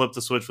 You flip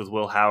the switch with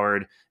Will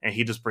Howard, and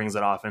he just brings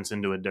that offense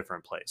into a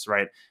different place,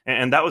 right?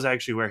 And that was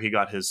actually where he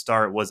got his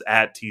start, was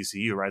at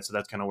TCU, right? So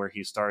that's kind of where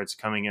he starts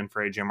coming in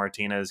for Adrian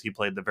Martinez. He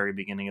played the very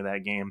beginning of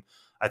that game.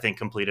 I think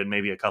completed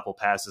maybe a couple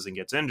passes and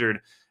gets injured.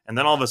 And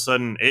then all of a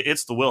sudden,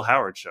 it's the Will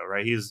Howard show,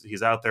 right?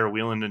 He's out there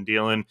wheeling and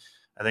dealing.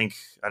 I think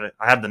I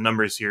have the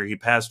numbers here. He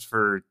passed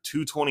for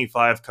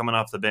 225 coming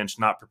off the bench,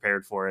 not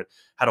prepared for it,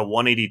 had a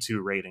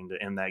 182 rating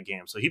to end that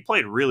game. So he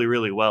played really,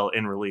 really well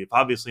in relief.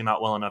 Obviously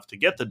not well enough to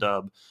get the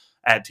dub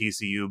at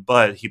TCU,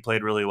 but he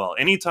played really well.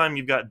 Anytime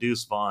you've got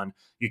Deuce Vaughn,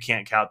 you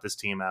can't count this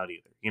team out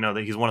either.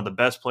 That he's one of the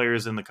best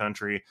players in the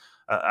country.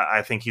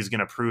 I think he's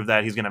going to prove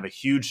that. He's going to have a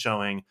huge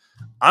showing.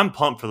 I'm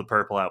pumped for the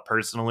Purple Out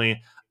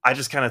personally. I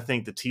just kind of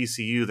think the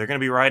TCU, they're going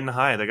to be riding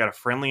high. They got a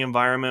friendly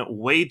environment,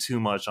 way too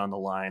much on the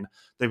line.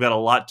 They've got a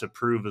lot to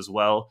prove as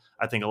well.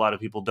 I think a lot of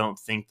people don't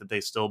think that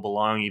they still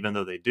belong, even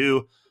though they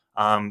do.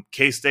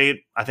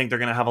 K-State, I think they're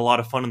going to have a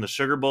lot of fun in the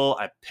Sugar Bowl.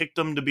 I picked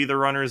them to be the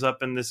runners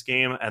up in this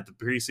game at the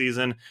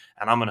preseason,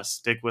 and I'm going to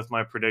stick with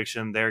my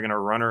prediction. They're going to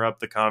runner up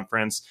the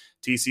conference.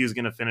 TCU is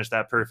going to finish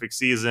that perfect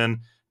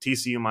season.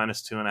 TCU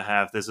minus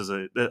 2.5. This is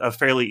a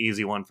fairly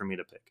easy one for me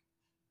to pick.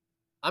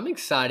 I'm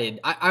excited.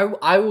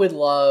 I would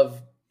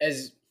love, how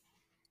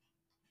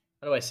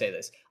do I say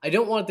this? I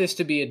don't want this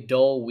to be a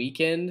dull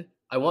weekend.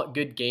 I want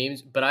good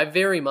games, but I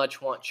very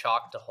much want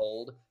chalk to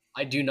hold.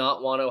 I do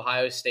not want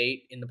Ohio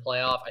State in the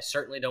playoff. I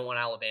certainly don't want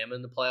Alabama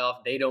in the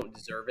playoff. They don't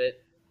deserve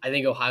it. I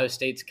think Ohio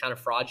State's kind of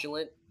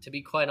fraudulent, to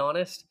be quite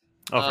honest.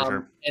 Oh, for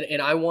sure.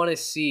 And I want to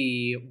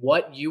see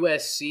what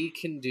USC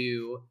can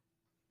do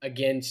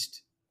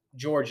against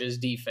Georgia's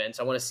defense.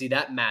 I want to see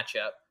that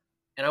matchup.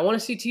 And I want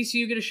to see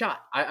TCU get a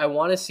shot. I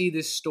want to see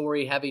this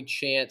story have a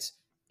chance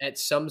at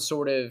some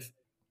sort of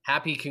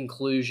happy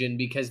conclusion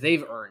because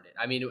they've earned it.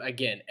 I mean,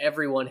 again,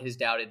 everyone has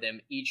doubted them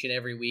each and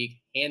every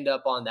week. Hand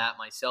up on that,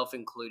 myself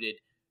included.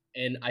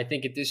 And I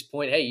think at this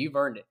point, hey, you've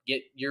earned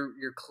it.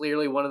 You're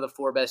clearly one of the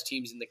 4 best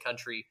teams in the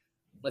country.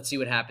 Let's see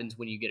what happens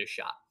when you get a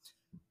shot.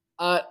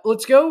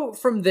 Let's go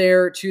from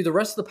there to the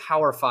rest of the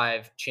Power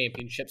 5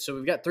 championships. So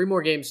we've got 3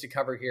 more games to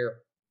cover here.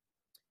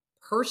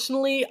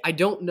 Personally, I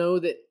don't know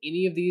that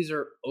any of these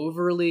are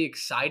overly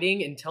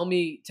exciting. And tell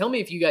me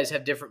if you guys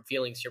have different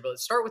feelings here. But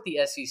let's start with the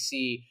SEC.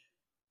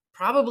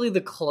 Probably the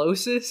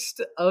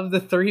closest of the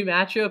 3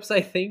 matchups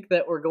I think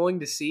that we're going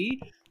to see.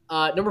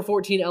 Number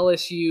 14,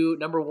 LSU.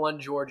 Number 1,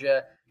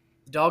 Georgia.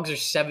 The Dogs are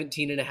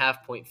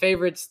 17.5-point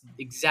favorites.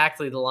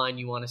 Exactly the line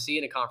you want to see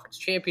in a conference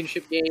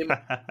championship game.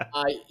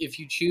 If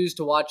you choose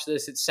to watch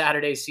this, it's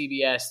Saturday,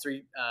 CBS.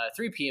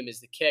 3 p.m. is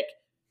the kick.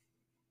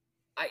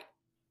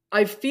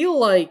 I feel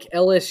like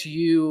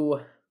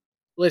LSU,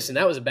 listen,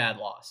 that was a bad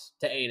loss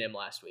to A&M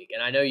last week.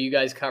 And I know you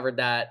guys covered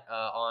that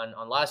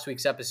on last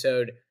week's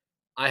episode.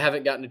 I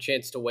haven't gotten a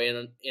chance to weigh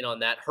in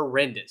on that.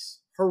 Horrendous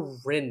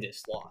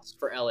loss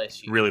for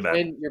LSU. Really bad.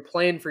 And you're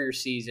playing for your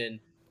season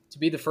to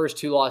be the first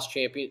 2-loss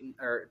champion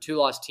or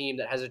 2-loss team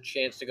that has a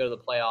chance to go to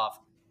the playoff,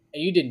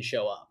 and you didn't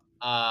show up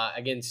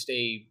against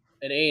an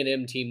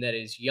A&M team that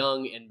is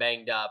young and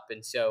banged up.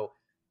 And so,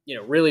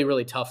 really,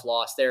 really tough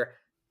loss there.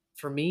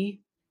 For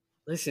me,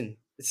 listen,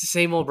 it's the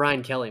same old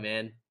Brian Kelly,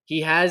 man.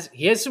 He has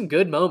some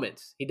good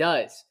moments. He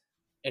does.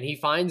 And he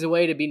finds a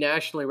way to be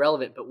nationally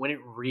relevant. But when it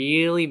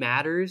really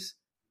matters,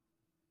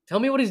 tell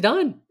me what he's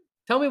done.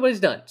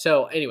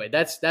 So anyway,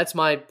 that's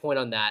my point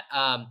on that.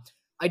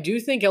 I do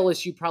think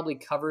LSU probably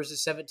covers a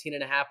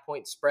 17.5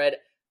 point spread.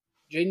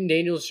 Jaden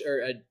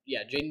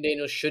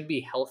Daniels should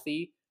be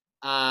healthy.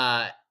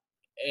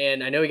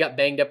 And I know he got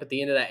banged up at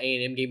the end of that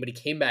A&M game, but he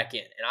came back in.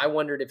 And I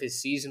wondered if his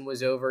season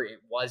was over. It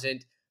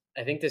wasn't.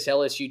 I think this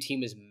LSU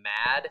team is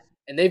mad,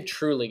 and they've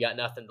truly got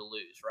nothing to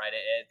lose, right?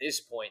 At this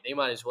point, they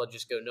might as well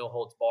just go no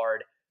holds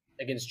barred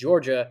against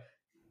Georgia.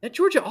 That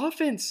Georgia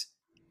offense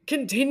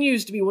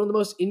continues to be one of the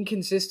most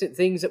inconsistent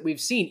things that we've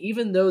seen,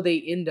 even though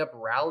they end up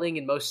rallying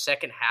in most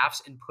second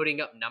halves and putting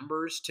up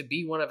numbers to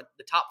be one of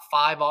the top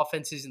 5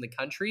 offenses in the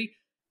country.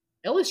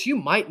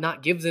 LSU might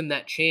not give them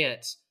that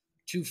chance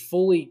to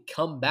fully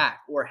come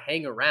back or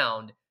hang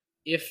around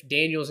if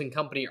Daniels and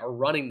company are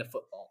running the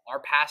football, are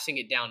passing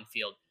it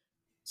downfield.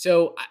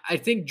 So I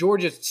think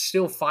Georgia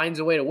still finds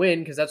a way to win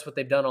because that's what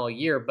they've done all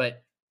year.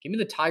 But give me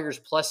the Tigers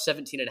plus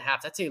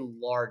 17.5. That's a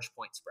large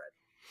point spread.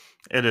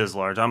 It is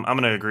large. I'm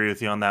going to agree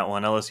with you on that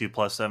one. LSU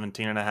plus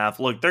 17.5.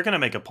 Look, they're going to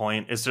make a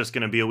point. It's just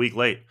going to be a week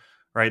late,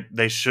 right?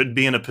 They should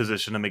be in a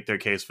position to make their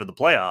case for the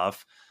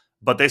playoff,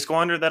 but they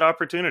squandered that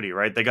opportunity,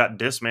 right? They got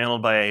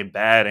dismantled by a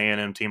bad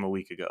A&M team a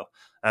week ago.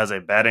 As a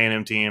bad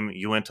A&M team,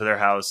 you went to their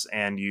house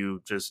and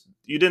you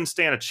didn't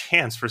stand a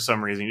chance for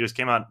some reason. You just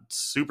came out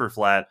super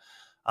flat,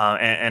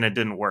 and it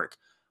didn't work.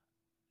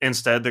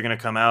 Instead, they're going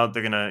to come out.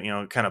 They're going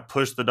to, kind of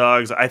push the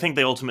Dogs. I think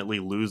they ultimately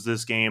lose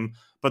this game,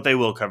 but they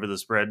will cover the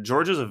spread.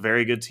 Georgia's a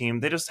very good team.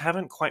 They just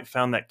haven't quite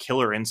found that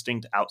killer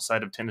instinct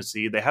outside of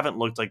Tennessee. They haven't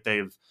looked like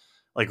they've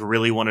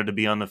really wanted to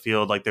be on the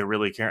field, like they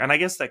really care. And I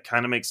guess that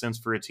kind of makes sense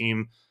for a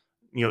team,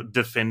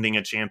 defending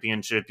a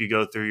championship. You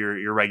go through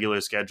your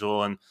regular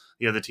schedule, and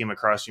the other team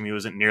across from you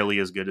isn't nearly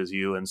as good as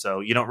you, and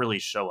so you don't really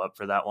show up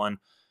for that one.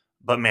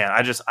 But man,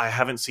 I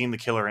haven't seen the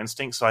killer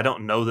instinct, so I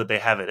don't know that they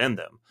have it in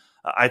them.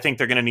 I think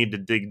they're going to need to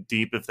dig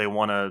deep if they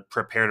want to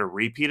prepare to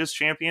repeat as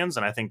champions,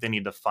 and I think they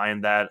need to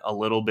find that a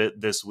little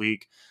bit this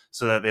week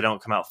so that they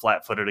don't come out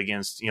flat-footed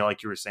against,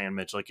 like you were saying,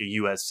 Mitch, like a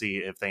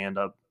USC if they end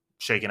up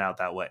shaking out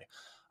that way.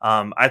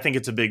 I think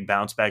it's a big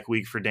bounce-back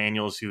week for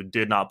Daniels, who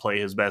did not play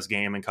his best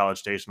game in College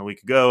Station a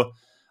week ago.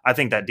 I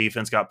think that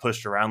defense got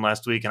pushed around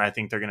last week, and I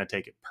think they're going to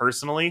take it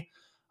personally.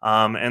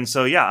 And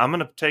so, yeah, I'm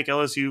going to take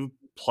LSU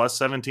plus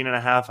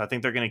 17.5. I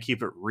think they're going to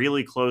keep it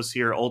really close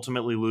here,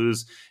 ultimately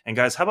lose. And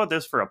guys, how about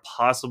this for a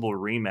possible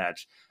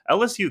rematch?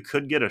 LSU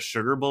could get a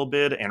Sugar Bowl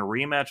bid and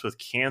rematch with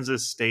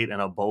Kansas State in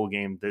a bowl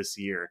game this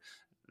year,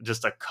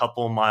 just a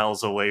couple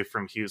miles away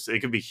from Houston. It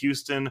could be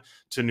Houston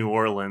to New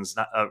Orleans,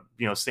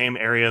 same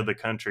area of the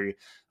country,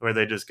 where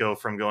they just go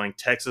from going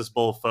Texas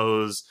Bowl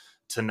foes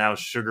to now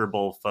Sugar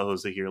Bowl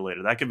foes a year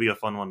later. That could be a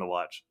fun one to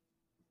watch.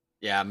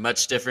 Yeah,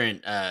 much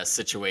different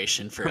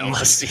situation for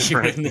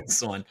LSU in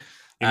this one.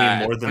 You mean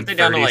more than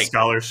 30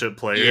 scholarship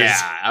players?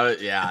 Yeah,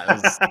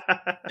 it was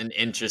an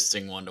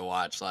interesting one to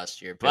watch last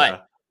year.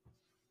 But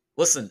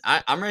listen,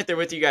 I'm right there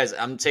with you guys.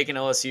 I'm taking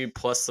LSU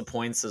plus the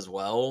points as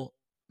well,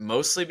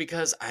 mostly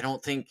because I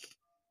don't think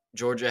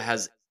Georgia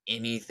has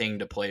anything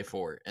to play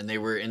for. And they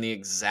were in the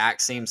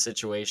exact same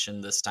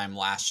situation this time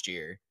last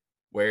year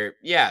where,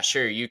 yeah,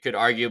 sure, you could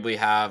arguably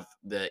have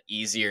the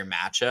easier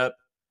matchup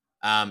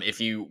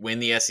if you win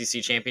the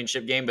SEC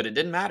championship game, but it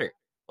didn't matter.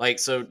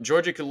 So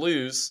Georgia could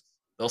lose.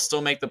 They'll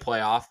still make the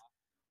playoff.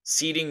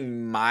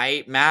 Seeding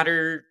might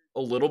matter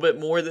a little bit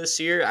more this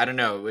year. I don't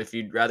know if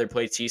you'd rather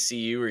play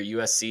TCU or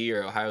USC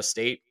or Ohio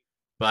State.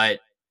 But,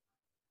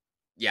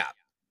 yeah,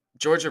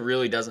 Georgia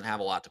really doesn't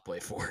have a lot to play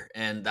for.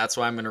 And that's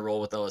why I'm going to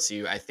roll with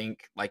LSU. I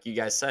think, like you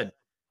guys said,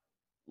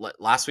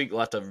 last week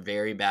left a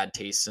very bad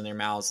taste in their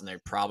mouths, and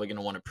they're probably going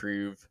to want to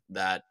prove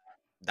that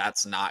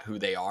that's not who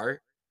they are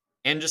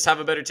and just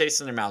have a better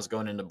taste in their mouths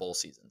going into bowl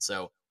season.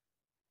 So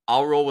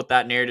I'll roll with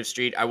that narrative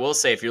street. I will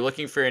say, if you're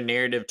looking for a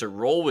narrative to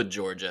roll with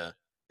Georgia,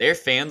 their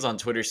fans on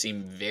Twitter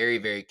seem very,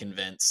 very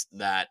convinced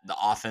that the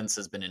offense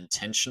has been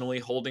intentionally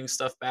holding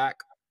stuff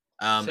back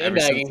ever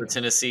since the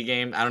Tennessee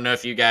game. I don't know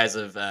if you guys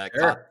have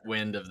caught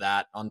wind of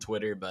that on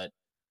Twitter, but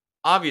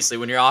obviously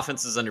when your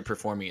offense is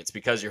underperforming, it's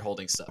because you're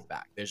holding stuff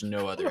back. There's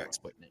no other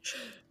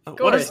explanation.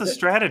 What is the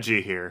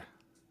strategy here?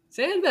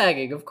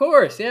 Sandbagging, of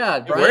course. Yeah,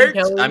 it worked.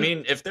 Kelly. I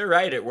mean, if they're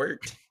right, it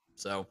worked.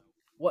 So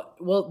what?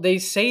 Well, they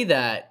say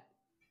that.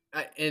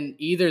 And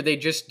either they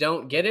just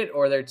don't get it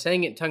or they're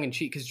saying it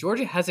tongue-in-cheek because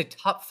Georgia has a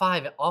top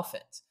 5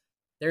 offense.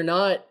 They're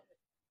not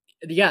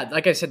 –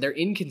 like I said, they're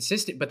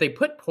inconsistent, but they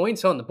put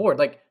points on the board.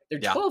 They're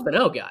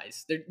 12-0,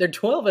 guys. They're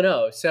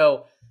 12-0.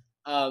 So,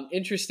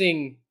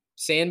 interesting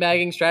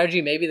sandbagging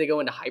strategy. Maybe they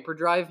go into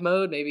hyperdrive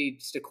mode. Maybe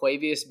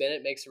Staquavius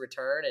Bennett makes a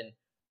return and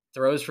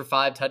throws for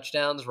 5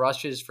 touchdowns,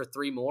 rushes for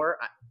 3 more.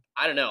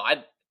 I don't know.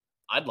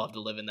 I'd love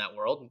to live in that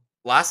world.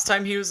 Last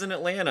time he was in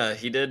Atlanta,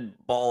 he did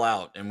ball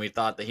out, and we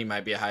thought that he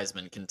might be a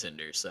Heisman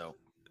contender. So,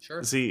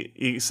 sure. See,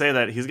 you say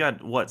that he's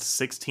got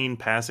 16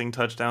 passing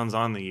touchdowns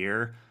on the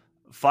year.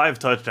 5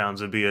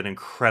 touchdowns would be an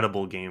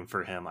incredible game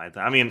for him.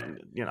 I mean,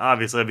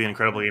 obviously, it'd be an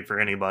incredible game for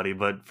anybody,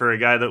 but for a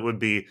guy that would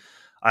be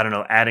I don't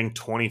know, adding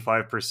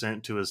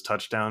 25% to his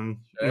touchdown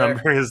Sure.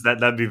 numbers,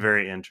 that'd be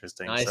very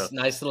interesting. So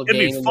Nice little it'd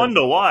be gain in fun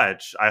the to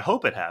watch. I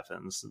hope it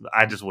happens.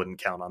 I just wouldn't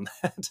count on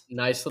that.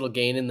 nice little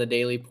gain in the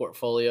daily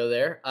portfolio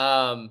there.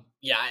 I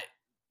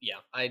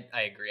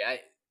agree.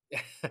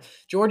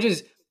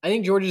 Georgia's I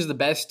think Georgia's the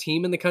best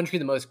team in the country,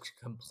 the most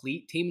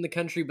complete team in the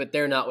country, but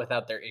they're not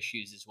without their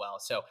issues as well.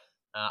 So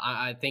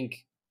I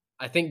think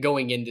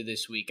going into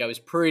this week, I was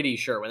pretty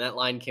sure when that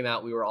line came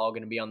out, we were all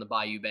going to be on the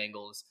Bayou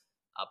Bengals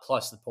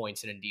plus the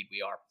points, and indeed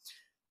we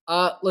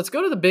are. Let's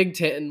go to the Big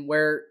Ten,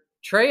 where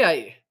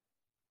Trey,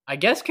 I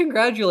guess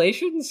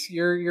congratulations,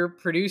 your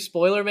Purdue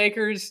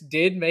Spoilermakers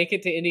did make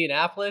it to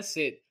Indianapolis.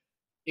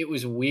 It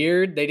was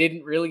weird. They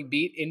didn't really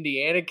beat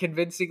Indiana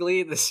convincingly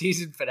in the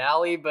season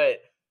finale, but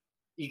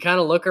you kind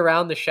of look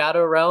around the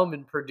Shadow Realm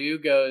and Purdue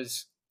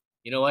goes,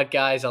 you know what,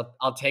 guys,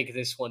 I'll take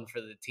this one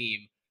for the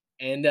team.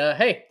 And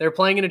hey, they're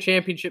playing in a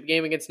championship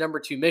game against number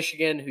 2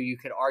 Michigan, who you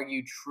could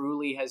argue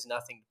truly has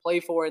nothing to play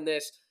for in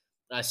this.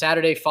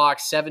 Saturday,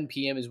 Fox, 7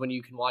 p.m. is when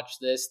you can watch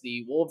this.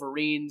 The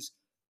Wolverines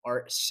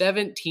are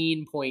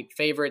 17-point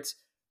favorites.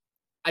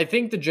 I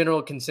think the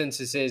general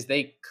consensus is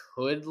they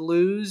could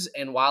lose,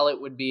 and while it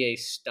would be a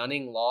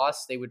stunning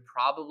loss, they would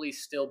probably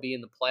still be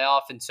in the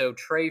playoff. And so,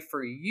 Trey,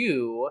 for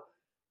you,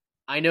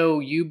 I know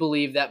you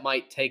believe that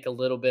might take a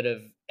little bit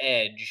of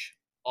edge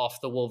off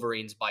the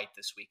Wolverines' bite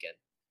this weekend.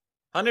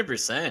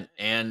 100%.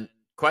 And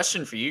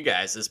question for you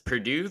guys, is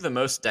Purdue the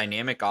most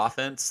dynamic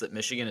offense that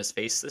Michigan has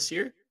faced this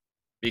year?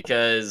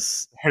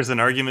 Because There's an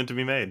argument to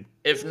be made.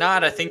 if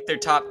not, I think they're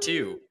top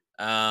 2.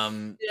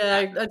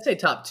 I'd say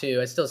top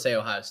 2. I'd still say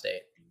Ohio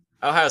State.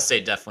 Ohio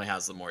State definitely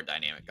has the more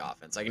dynamic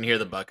offense. I can hear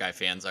the Buckeye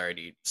fans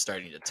already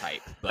starting to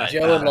type. But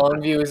Joe in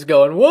Longview is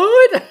going,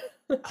 what?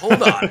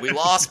 hold on, we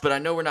lost, but I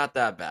know we're not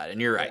that bad.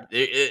 And you're right.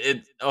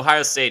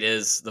 Ohio State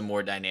is the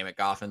more dynamic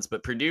offense,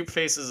 but Purdue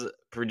is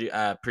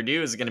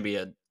going to be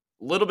a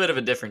little bit of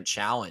a different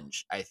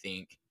challenge, I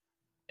think,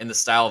 in the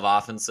style of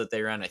offense that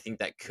they run. I think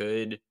that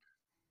could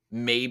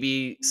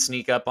maybe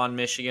sneak up on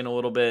Michigan a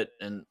little bit.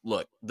 And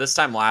look, this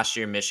time last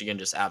year, Michigan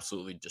just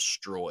absolutely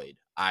destroyed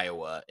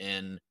Iowa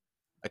in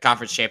a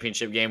conference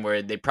championship game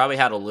where they probably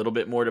had a little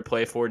bit more to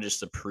play for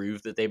just to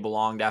prove that they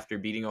belonged after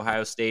beating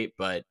Ohio State.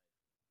 But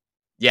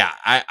yeah,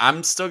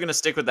 I'm still going to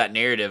stick with that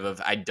narrative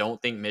of I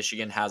don't think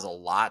Michigan has a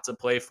lot to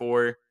play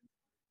for.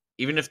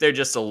 Even if they're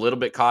just a little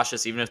bit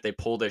cautious, even if they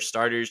pull their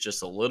starters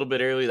just a little bit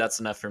early, that's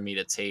enough for me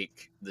to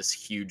take this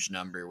huge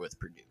number with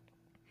Purdue.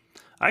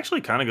 I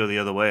actually kind of go the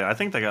other way. I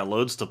think they got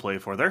loads to play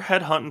for. They're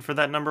headhunting for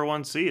that number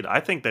 1 seed.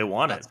 I think they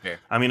want That's it. fair.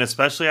 I mean,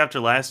 especially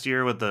after last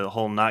year with the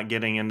whole not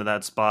getting into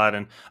that spot.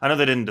 And I know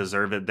they didn't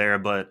deserve it there,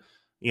 but,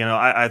 you know,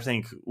 I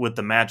think with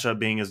the matchup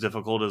being as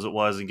difficult as it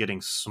was and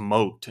getting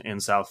smoked in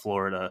South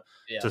Florida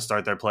to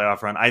start their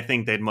playoff run, I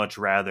think they'd much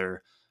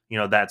rather, you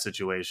know, that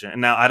situation.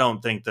 And now I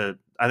think the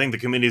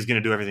committee is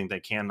going to do everything they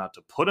can not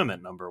to put them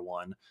at number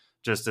 1,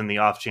 just in the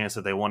off chance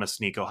that they want to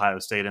sneak Ohio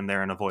State in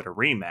there and avoid a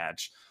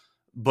rematch.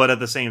 But at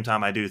the same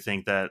time, I do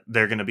think that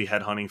they're going to be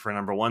headhunting for a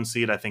number 1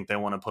 seed. I think they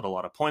want to put a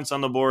lot of points on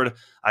the board.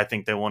 I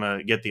think they want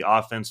to get the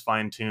offense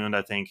fine-tuned.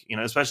 I think, you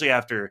know, especially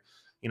after,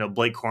 you know,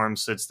 Blake Corum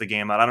sits the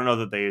game out. I don't know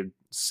that they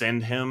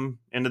send him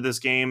into this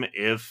game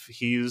if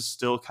he's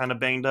still kind of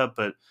banged up.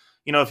 But,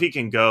 you know, if he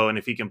can go and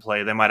if he can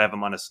play, they might have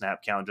him on a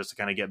snap count just to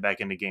kind of get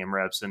back into game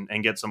reps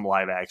and get some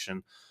live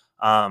action.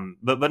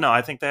 But no,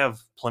 I think they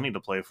have plenty to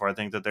play for. I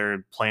think that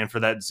they're playing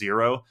for that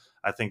 0.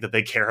 I think that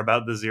they care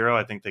about the 0.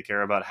 I think they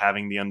care about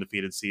having the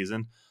undefeated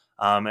season.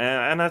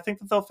 And I think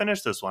that they'll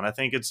finish this one. I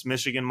think it's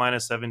Michigan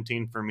minus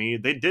 17 for me.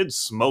 They did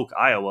smoke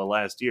Iowa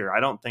last year. I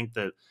don't think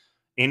that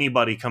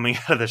anybody coming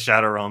out of the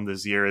Shadow Realm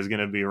this year is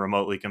going to be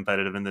remotely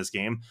competitive in this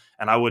game.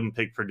 And I wouldn't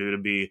pick Purdue to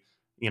be,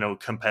 you know,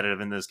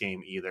 competitive in this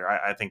game either.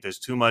 I think there's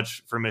too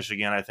much for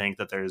Michigan. I think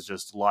that there's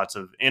just lots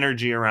of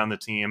energy around the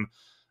team,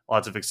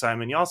 lots of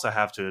excitement. You also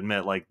have to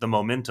admit, like, the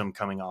momentum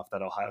coming off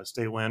that Ohio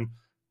State win,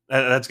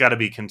 that's got to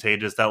be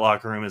contagious. That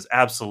locker room is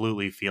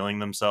absolutely feeling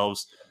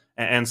themselves.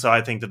 And so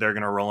I think that they're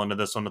going to roll into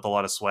this one with a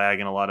lot of swag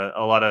and a lot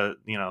of,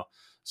 you know,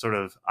 sort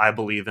of, I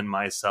believe in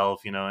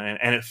myself, you know,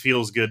 and it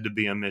feels good to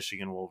be a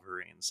Michigan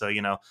Wolverine. So,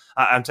 you know,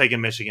 I'm taking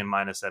Michigan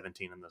minus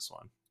 17 in this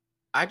one.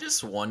 I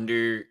just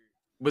wonder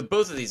with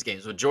both of these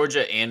games, with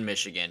Georgia and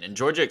Michigan, and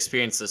Georgia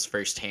experienced this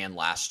firsthand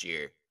last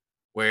year,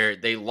 where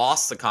they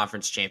lost the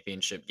conference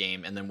championship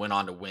game and then went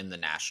on to win the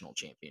national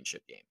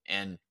championship game.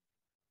 And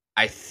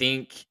I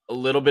think a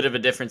little bit of a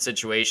different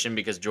situation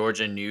because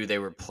Georgia knew they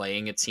were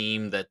playing a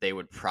team that they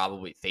would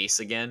probably face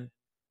again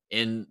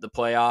in the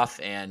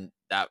playoff. And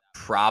that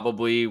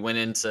probably went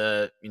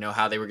into, you know,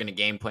 how they were going to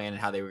game plan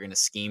and how they were going to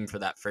scheme for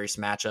that first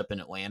matchup in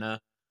Atlanta.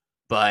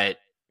 But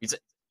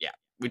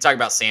we talk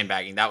about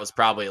sandbagging. That was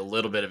probably a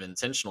little bit of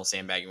intentional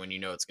sandbagging when you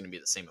know it's going to be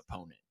the same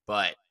opponent.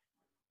 But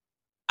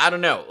I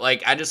don't know.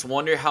 Like, I just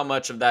wonder how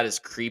much of that is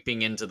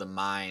creeping into the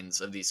minds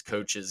of these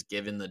coaches,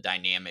 given the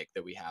dynamic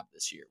that we have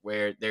this year,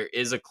 where there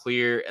is a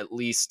clear, at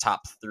least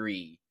top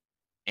 3.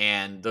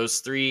 And those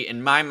 3,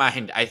 in my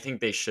mind, I think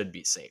they should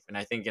be safe. And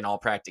I think in all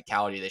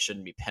practicality, they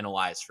shouldn't be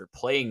penalized for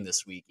playing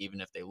this week,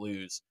 even if they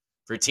lose,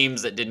 for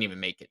teams that didn't even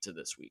make it to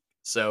this week.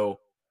 So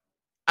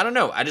I don't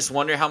know. I just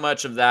wonder how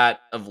much of that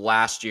of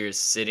last year is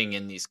sitting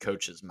in these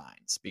coaches'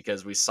 minds,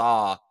 because we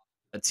saw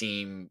a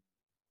team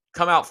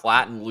come out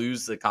flat and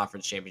lose the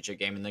conference championship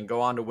game and then go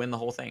on to win the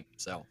whole thing.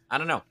 So I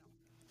don't know.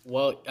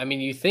 Well, I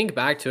mean, you think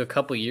back to a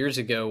couple years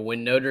ago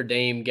when Notre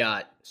Dame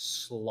got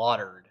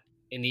slaughtered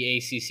in the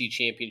ACC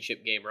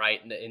championship game, right?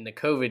 In the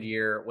COVID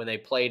year when they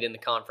played in the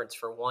conference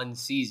for one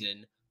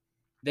season,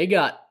 they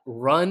got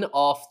run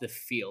off the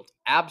field.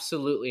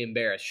 Absolutely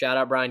embarrassed. Shout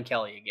out Brian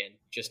Kelly again,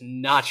 just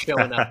not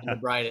showing up in the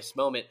brightest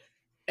moment.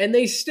 And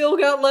they still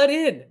got let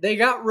in. They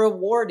got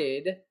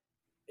rewarded.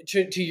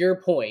 To your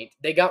point,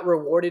 they got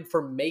rewarded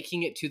for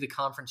making it to the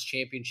conference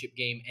championship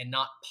game and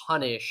not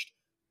punished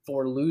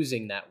for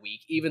losing that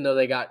week, even though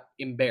they got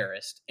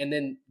embarrassed. And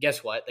then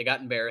guess what? They got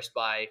embarrassed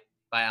by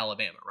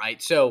Alabama,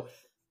 right? So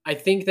I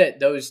think that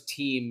those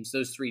teams,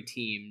 those three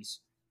teams,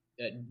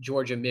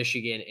 Georgia,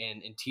 Michigan,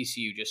 and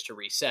TCU, just to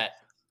reset,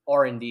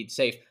 are indeed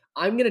safe.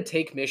 I'm going to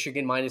take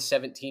Michigan minus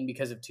 17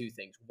 because of two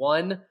things.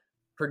 One,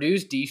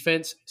 Purdue's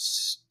defense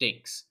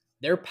stinks.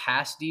 Their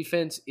pass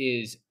defense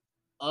is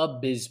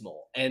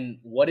abysmal. And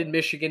what did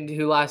Michigan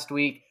do last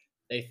week?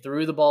 They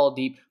threw the ball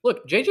deep.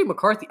 Look, JJ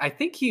McCarthy, I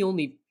think he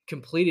only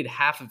completed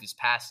half of his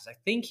passes. I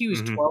think he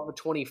was 12 of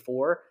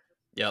 24.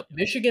 Yep.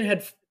 Michigan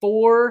had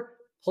 4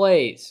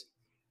 plays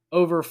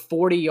over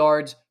 40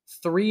 yards.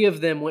 3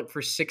 of them went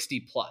for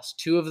 60 plus.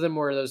 2 of them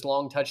were those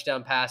long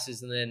touchdown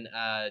passes, and then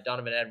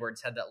Donovan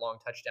Edwards had that long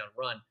touchdown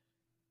run.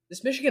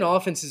 This Michigan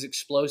offense is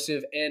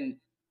explosive, and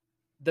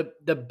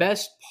the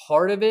best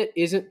part of it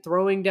isn't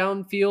throwing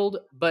downfield,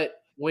 but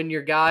when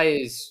your guy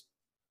is,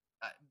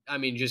 I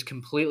mean, just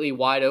completely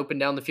wide open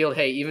down the field,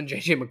 hey, even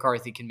JJ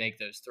McCarthy can make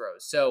those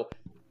throws. So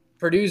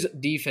Purdue's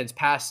defense,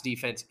 pass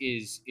defense,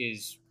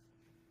 is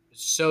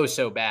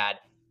so bad.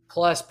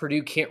 Plus,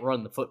 Purdue can't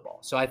run the football.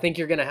 So I think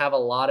you're going to have a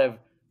lot of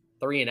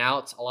 3 and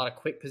outs, a lot of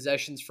quick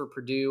possessions for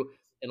Purdue,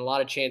 and a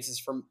lot of chances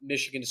for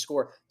Michigan to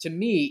score. To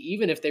me,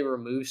 even if they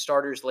remove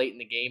starters late in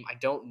the game, I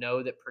don't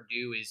know that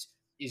Purdue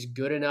is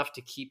good enough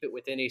to keep it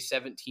within a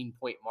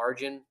 17-point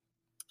margin.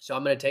 So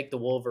I'm going to take the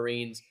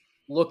Wolverines,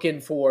 looking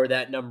for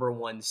that number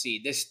 1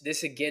 seed.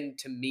 This again,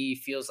 to me,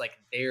 feels like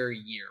their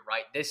year,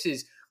 right? This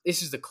is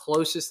the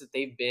closest that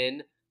they've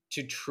been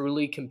to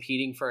truly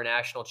competing for a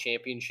national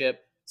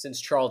championship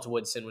since Charles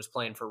Woodson was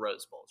playing for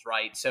Rose Bowls,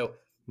 right? So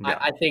yeah.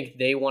 I think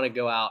they want to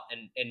go out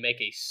and make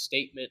a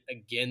statement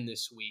again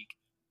this week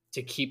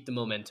to keep the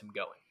momentum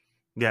going.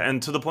 Yeah,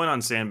 and to the point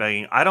on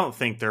sandbagging, I don't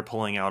think they're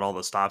pulling out all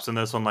the stops in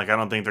this one. Like, I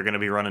don't think they're going to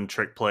be running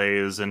trick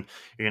plays, and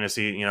you're going to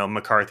see,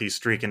 McCarthy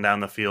streaking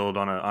down the field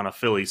on a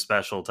Philly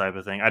special type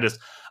of thing. I just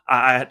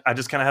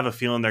kind of have a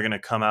feeling they're going to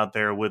come out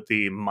there with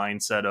the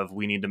mindset of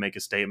we need to make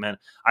a statement.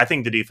 I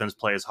think the defense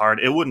plays hard.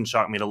 It wouldn't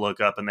shock me to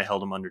look up and they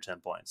held them under 10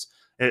 points.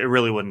 It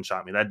really wouldn't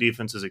shock me. That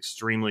defense is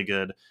extremely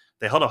good.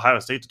 They held Ohio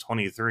State to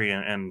 23,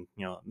 and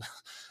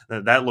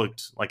that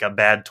looked like a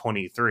bad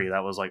 23.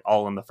 That was like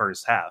all in the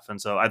first half.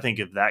 And so I think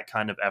if that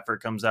kind of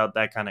effort comes out,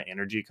 that kind of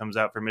energy comes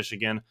out for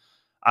Michigan,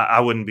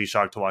 I wouldn't be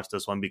shocked to watch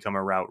this one become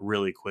a rout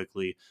really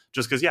quickly.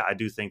 Just because, I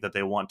do think that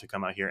they want to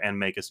come out here and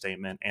make a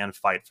statement and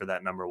fight for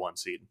that number 1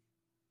 seed.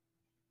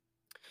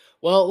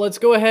 Well, let's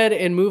go ahead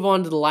and move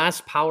on to the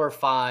last Power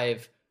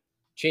 5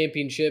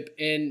 championship.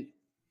 And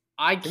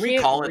Can we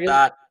call it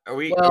that? Are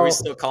we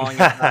still calling it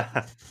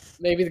that?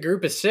 Maybe the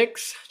Group of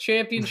 6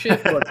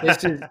 championship. Look,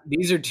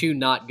 these are 2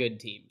 not good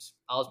teams.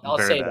 I'll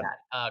say bad.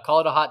 That. Call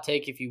it a hot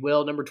take if you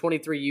will. Number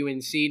 23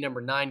 UNC, number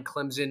 9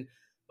 Clemson.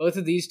 Both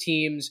of these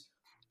teams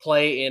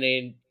play in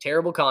a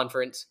terrible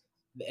conference,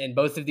 and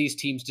both of these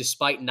teams,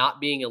 despite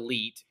not being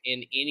elite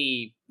in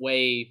any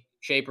way,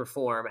 shape, or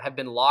form, have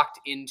been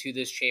locked into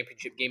this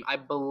championship game, I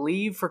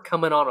believe, for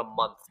coming on a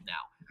month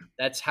now.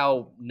 That's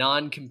how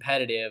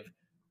non-competitive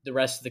the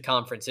rest of the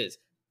conference is.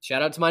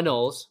 Shout out to my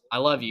Noles. I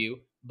love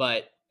you,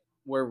 but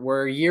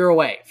we're a year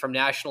away from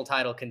national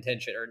title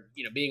contention, or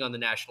being on the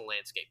national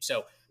landscape.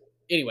 So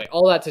anyway,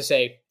 all that to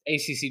say,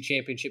 ACC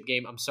championship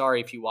game. I'm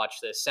sorry if you watch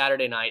this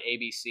Saturday night,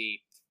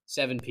 ABC,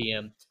 7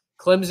 p.m.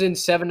 Clemson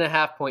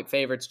 7.5-point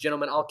favorites.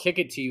 Gentlemen, I'll kick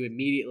it to you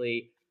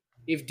immediately.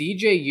 If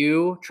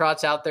DJU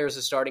trots out there as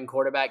a starting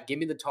quarterback, give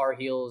me the Tar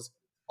Heels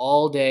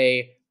all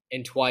day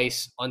and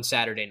twice on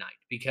Saturday night,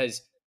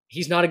 because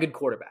he's not a good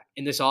quarterback,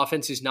 and this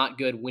offense is not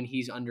good when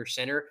he's under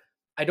center.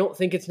 I don't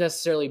think it's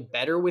necessarily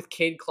better with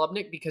Cade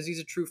Klubnik because he's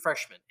a true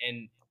freshman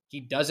and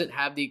he doesn't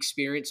have the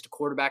experience to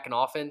quarterback an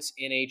offense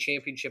in a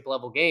championship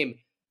level game.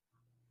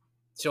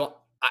 So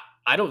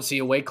I don't see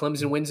a way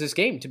Clemson wins this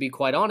game, to be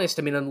quite honest.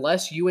 I mean,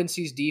 unless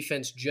UNC's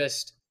defense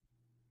just,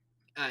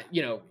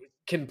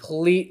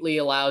 completely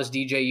allows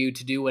DJU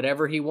to do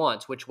whatever he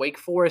wants, which Wake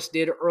Forest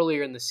did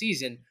earlier in the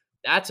season,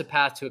 that's a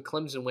path to a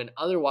Clemson win.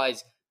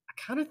 Otherwise, I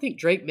kind of think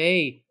Drake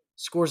May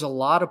scores a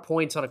lot of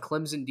points on a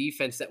Clemson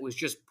defense that was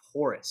just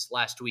porous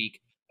last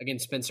week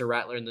against Spencer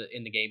Rattler in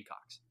the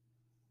Gamecocks.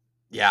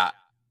 Yeah.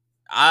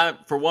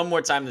 For one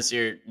more time this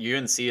year,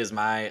 UNC is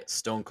my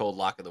stone cold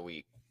lock of the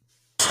week.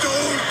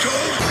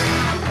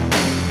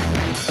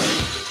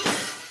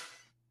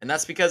 And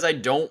that's because I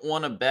don't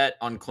want to bet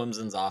on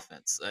Clemson's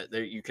offense.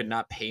 You could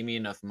not pay me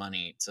enough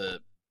money to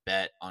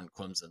bet on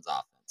Clemson's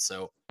offense.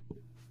 So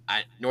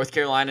North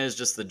Carolina is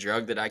just the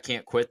drug that I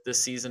can't quit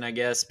this season, I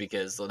guess,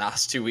 because the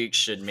last 2 weeks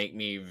should make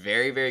me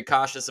very, very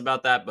cautious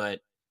about that. But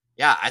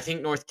yeah, I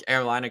think North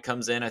Carolina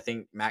comes in. I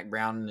think Mac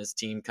Brown and his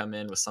team come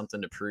in with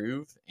something to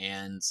prove.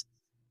 And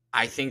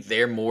I think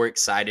they're more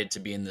excited to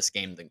be in this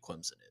game than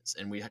Clemson is.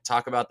 And we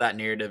talk about that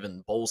narrative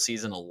in bowl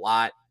season a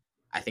lot.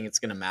 I think it's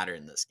going to matter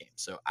in this game.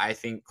 So I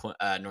think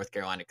North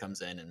Carolina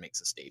comes in and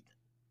makes a statement.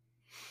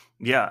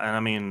 Yeah, and I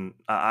mean,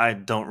 I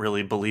don't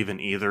really believe in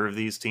either of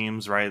these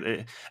teams, right?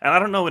 And I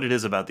don't know what it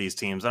is about these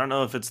teams. I don't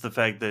know if it's the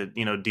fact that,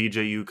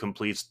 DJU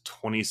completes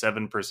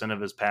 27%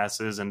 of his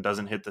passes and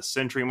doesn't hit the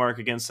century mark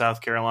against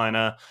South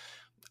Carolina.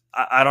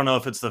 I don't know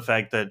if it's the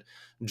fact that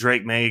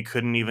Drake May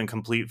couldn't even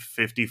complete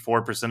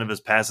 54% of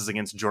his passes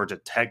against Georgia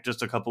Tech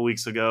just a couple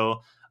weeks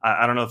ago.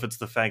 I don't know if it's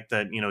the fact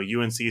that,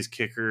 UNC's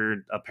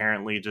kicker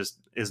apparently just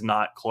is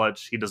not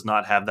clutch. He does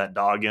not have that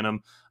dog in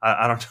him.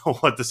 I don't know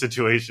what the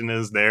situation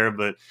is there,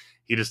 but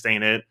he just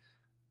ain't it.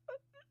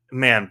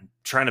 Man,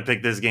 trying to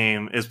pick this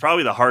game is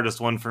probably the hardest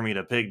one for me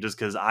to pick just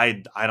because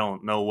I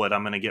don't know what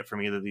I'm going to get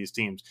from either of these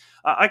teams.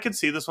 I could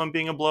see this one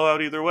being a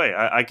blowout either way.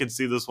 I could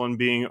see this one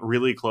being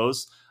really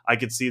close. I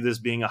could see this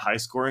being a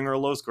high-scoring or a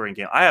low-scoring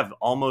game. I have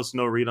almost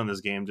no read on this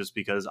game just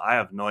because I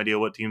have no idea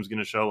what team's going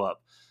to show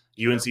up.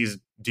 UNC's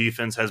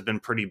defense has been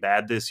pretty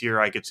bad this year.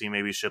 I could see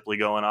maybe Shipley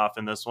going off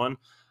in this one.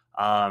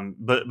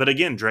 But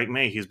again, Drake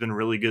May, he's been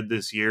really good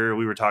this year.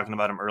 We were talking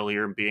about him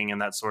earlier being in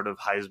that sort of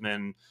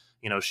Heisman,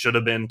 should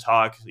have been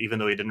talk, even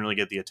though he didn't really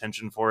get the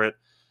attention for it.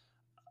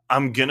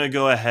 I'm going to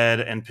go ahead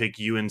and pick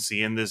UNC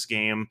in this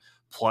game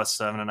plus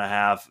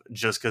 7.5,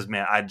 just because,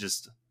 man,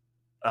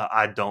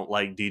 I don't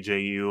like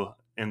DJU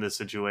in this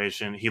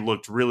situation. He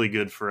looked really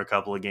good for a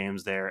couple of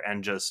games there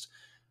and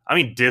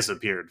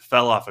disappeared,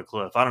 fell off a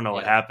cliff. I don't know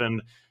what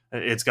happened.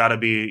 It's got to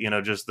be,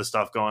 just the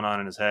stuff going on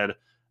in his head.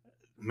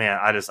 Man,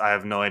 I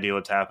have no idea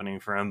what's happening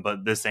for him,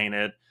 but this ain't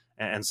it.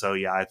 And so,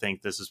 yeah, I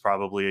think this is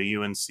probably a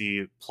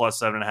UNC plus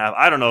 7.5.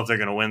 I don't know if they're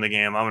going to win the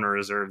game. I'm going to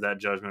reserve that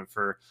judgment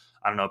for,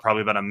 I don't know,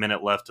 probably about a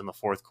minute left in the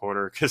fourth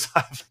quarter because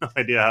I have no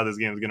idea how this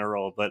game is going to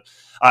roll. But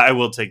I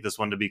will take this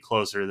one to be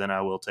closer than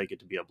I will take it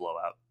to be a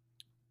blowout.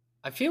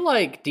 I feel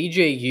like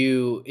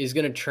DJU is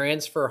going to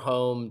transfer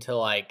home to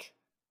I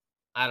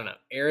don't know,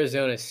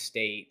 Arizona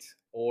State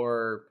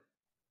or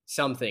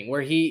something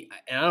where and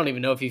I don't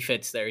even know if he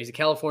fits there. He's a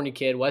California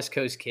kid, West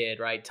Coast kid,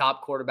 right?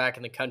 Top quarterback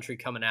in the country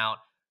coming out.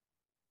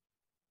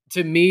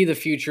 To me, the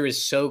future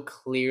is so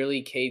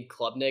clearly Cade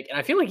Klubnik. And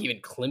I feel like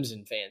even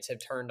Clemson fans have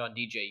turned on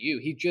DJU.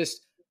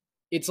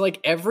 It's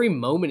like every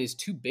moment is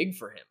too big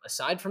for him.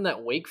 Aside from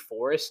that Wake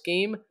Forest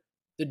game,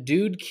 the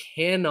dude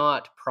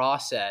cannot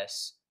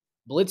process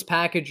blitz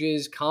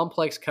packages,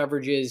 complex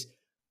coverages.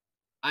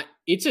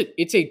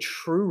 It's a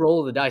true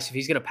roll of the dice if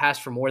he's going to pass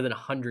for more than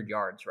 100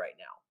 yards right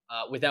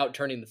now without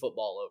turning the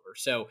football over.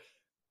 So,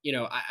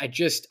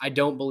 I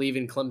don't believe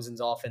in Clemson's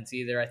offense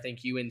either. I think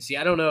UNC,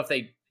 I don't know if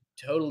they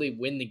totally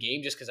win the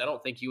game just because I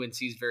don't think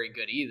UNC is very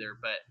good either,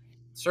 but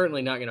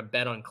certainly not going to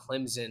bet on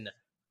Clemson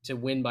to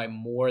win by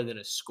more than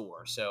a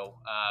score. So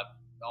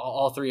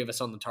all three of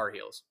us on the Tar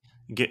Heels.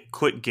 Get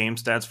quick game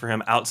stats for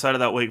him outside of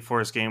that Wake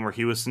Forest game where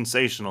he was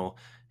sensational.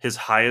 His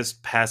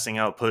highest passing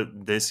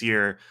output this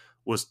year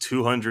was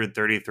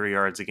 233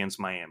 yards against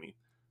Miami.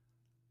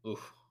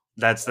 Oof.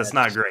 That's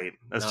not great.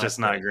 That's just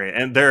not great.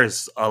 And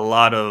there's a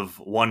lot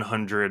of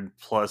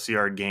 100+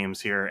 yard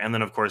games here. And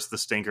then of course the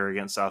stinker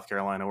against South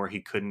Carolina where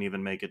he couldn't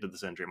even make it to the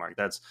century mark.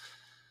 That's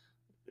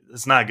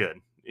not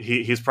good.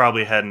 He's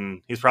probably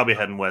heading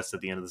west at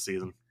the end of the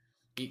season.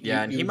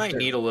 Yeah, and he might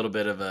need a little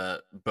bit of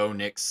a Bo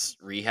Nix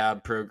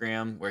rehab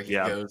program where he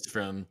goes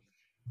from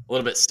a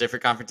little bit stiffer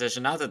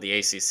competition. Not that the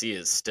ACC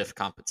is stiff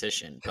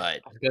competition,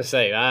 but I was going to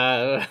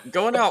say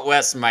going out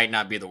west might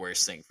not be the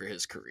worst thing for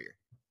his career.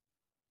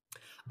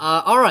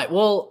 All right.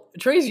 Well,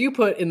 Trace, you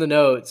put in the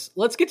notes.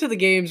 Let's get to the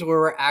games where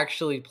we're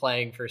actually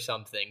playing for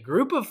something.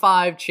 Group of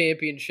 5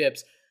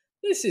 championships.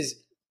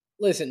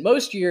 Listen,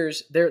 most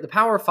years the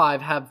Power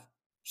 5 have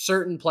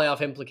certain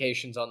playoff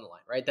implications on the line,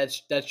 right?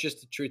 That's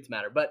just the truth of the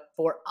matter. But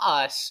for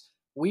us,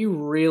 we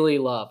really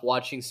love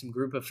watching some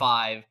Group of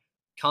 5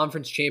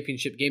 conference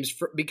championship games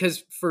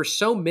because for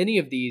so many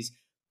of these,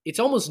 it's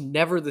almost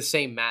never the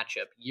same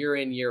matchup year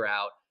in, year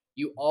out.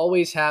 You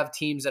always have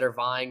teams that are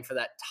vying for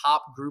that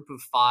top Group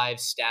of 5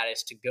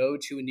 status to go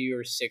to a New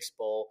Year's Six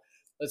Bowl.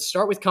 Let's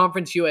start with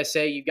Conference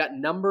USA. You've got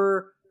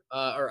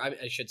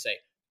I should say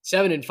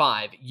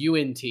 7-5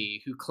 UNT,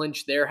 who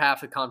clinched their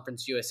half of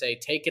Conference USA,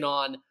 taking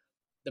on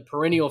the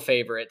perennial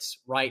favorites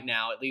right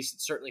now. At least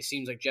it certainly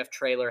seems like Jeff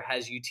Traylor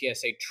has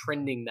UTSA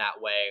trending that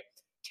way.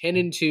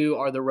 10-2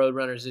 are the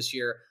Roadrunners this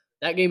year.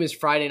 That game is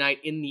Friday night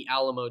in the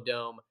Alamo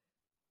Dome.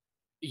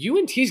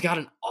 UNT's got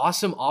an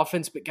awesome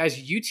offense, but guys,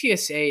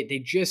 UTSA, they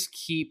just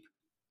keep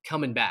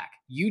coming back.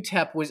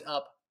 UTEP was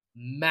up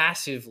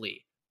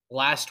massively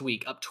last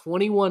week, up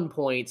 21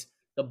 points.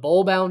 The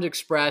Bowl-bound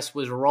Express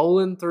was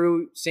rolling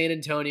through San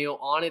Antonio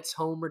on its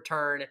home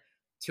return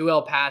to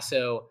El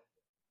Paso.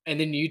 And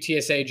then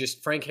UTSA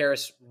just Frank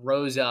Harris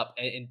rose up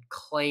and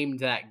claimed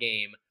that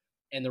game,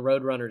 and the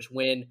Roadrunners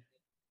win.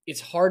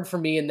 It's hard for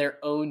me in their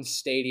own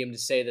stadium to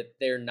say that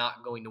they're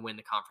not going to win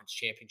the conference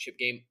championship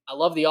game. I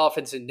love the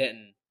offense in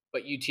Denton,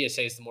 but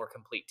UTSA is the more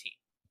complete team.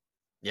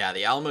 Yeah,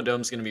 the Alamo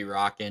Dome's going to be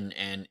rocking.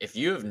 And if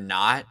you have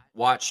not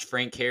watched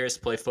Frank Harris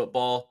play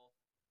football,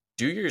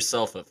 do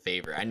yourself a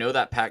favor. I know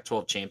that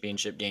Pac-12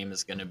 championship game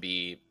is going to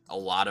be a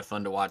lot of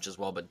fun to watch as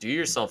well, but do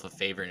yourself a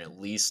favor and at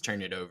least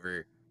turn it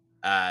over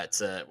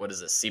to, what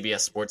is it,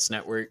 CBS Sports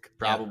Network,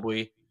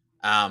 probably,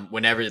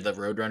 whenever the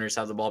Roadrunners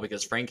have the ball,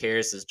 because Frank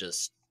Harris is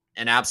just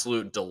an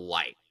absolute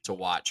delight to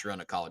watch run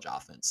a college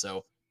offense.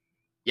 So,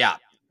 yeah,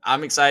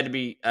 I'm excited to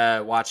be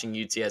watching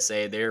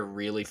UTSA. They're a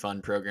really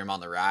fun program on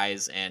the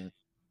rise, and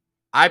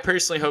I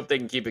personally hope they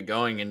can keep it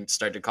going and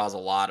start to cause a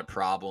lot of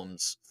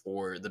problems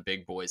for the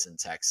big boys in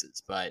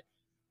Texas. But,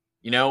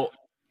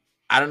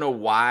 I don't know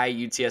why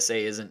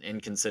UTSA isn't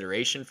in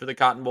consideration for the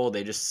Cotton Bowl.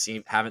 They just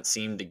haven't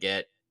seemed to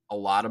get a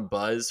lot of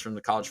buzz from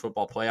the College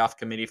Football Playoff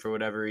Committee for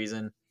whatever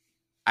reason.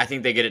 I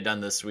think they get it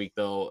done this week,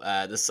 though.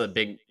 This is a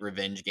big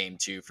revenge game,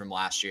 too, from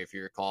last year, if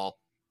you recall.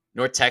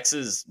 North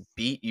Texas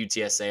beat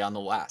UTSA on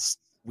the last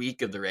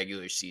week of the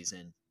regular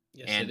season.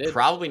 Yes, and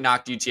probably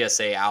knocked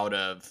UTSA out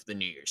of the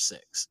New Year's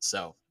Six.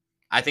 So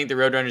I think the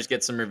Roadrunners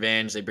get some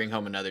revenge. They bring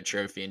home another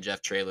trophy, and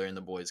Jeff Traylor and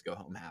the boys go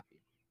home happy.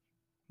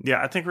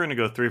 Yeah, I think we're going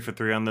to go 3 for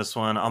 3 on this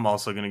one. I'm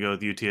also going to go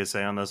with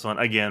UTSA on this one.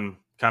 Again,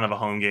 kind of a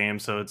home game,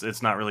 so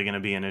it's not really going to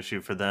be an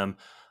issue for them.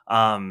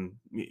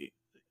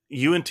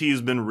 UNT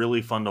has been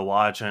really fun to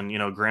watch, and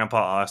Grandpa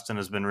Austin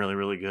has been really,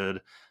 really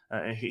good.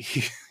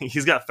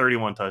 He's got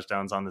 31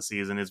 touchdowns on the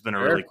season. It's been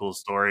a really cool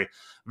story.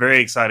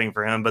 Very exciting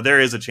for him, but there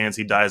is a chance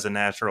he dies of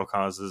natural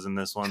causes in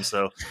this one.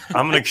 So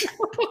I'm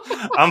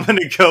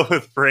gonna go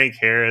with Frank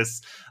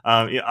Harris.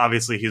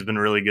 Obviously, he's been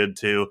really good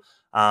too.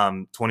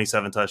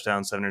 27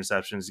 touchdowns, 7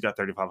 interceptions. He's got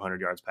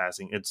 3,500 yards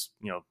passing. It's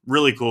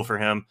really cool for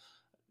him.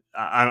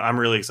 I'm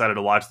really excited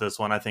to watch this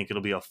one. I think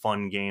it'll be a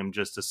fun game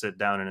just to sit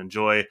down and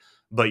enjoy.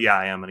 But yeah,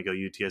 I am going to go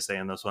UTSA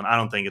in this one. I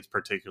don't think it's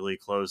particularly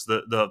close.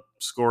 The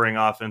scoring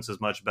offense is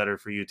much better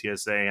for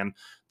UTSA, and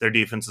their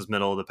defense is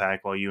middle of the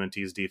pack, while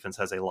UNT's defense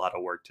has a lot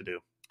of work to do.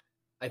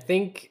 I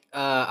think,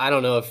 I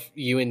don't know if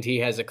UNT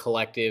has a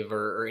collective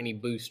or any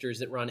boosters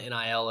that run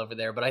NIL over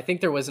there, but I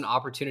think there was an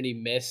opportunity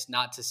missed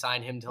not to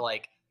sign him to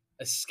like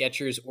a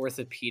Skechers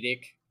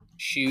orthopedic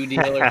shoe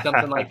deal or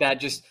something like that.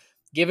 Just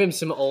give him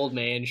some old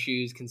man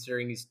shoes,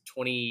 considering he's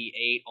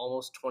 28,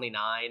 almost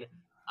 29.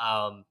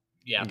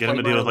 Yeah, get him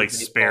a deal with like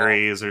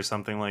Sperry's or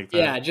something like that.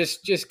 Yeah,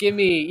 just give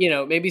me,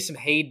 maybe some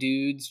Hey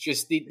Dudes,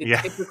 just the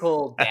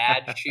typical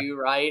dad shoe,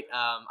 right?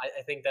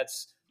 I think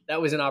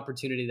that was an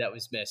opportunity that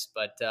was missed.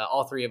 But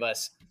all three of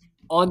us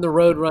on the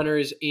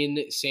Roadrunners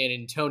in San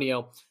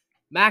Antonio.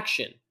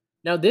 Maction.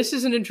 Now this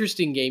is an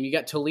interesting game. You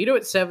got Toledo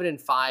at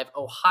 7-5,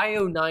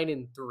 Ohio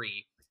 9-3.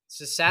 It's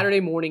a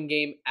Saturday morning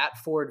game at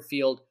Ford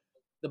Field.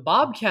 The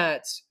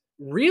Bobcats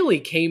really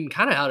came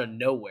kind of out of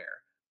nowhere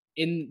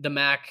in the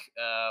MAC,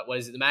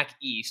 the MAC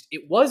East.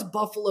 It was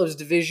Buffalo's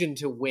division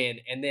to win,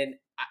 and then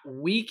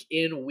week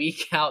in,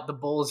 week out, the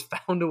Bulls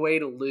found a way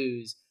to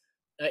lose,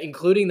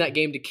 including that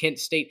game to Kent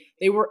State.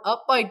 They were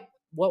up by,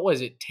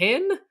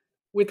 10?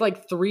 With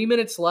like 3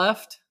 minutes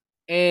left,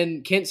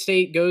 and Kent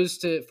State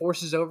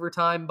forces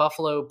overtime.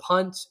 Buffalo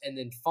punts and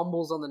then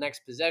fumbles on the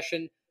next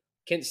possession.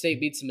 Kent State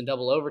beats them in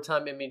double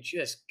overtime. I mean,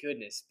 just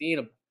goodness,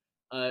 being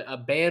a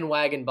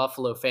bandwagon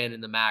Buffalo fan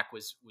in the MAC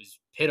was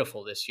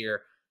pitiful this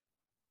year.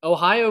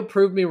 Ohio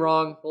proved me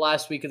wrong the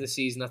last week of the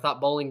season. I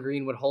thought Bowling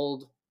Green would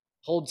hold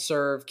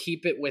serve,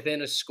 keep it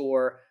within a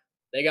score.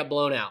 They got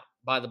blown out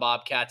by the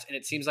Bobcats, and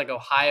it seems like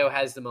Ohio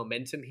has the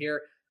momentum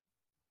here.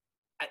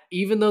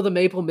 Even though the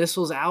Maple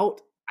Missile's out,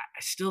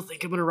 I still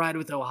think I'm going to ride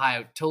with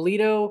Ohio.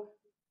 Toledo,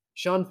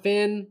 Sean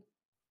Finn,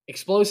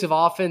 explosive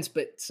offense,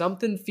 but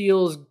something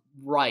feels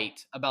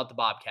right about the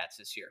Bobcats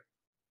this year.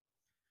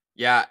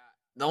 Yeah.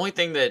 The only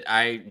thing that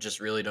I just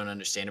really don't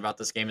understand about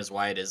this game is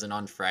why it isn't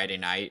on Friday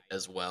night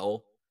as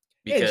well.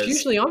 Because it's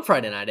usually on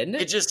Friday night, isn't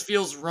it? It just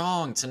feels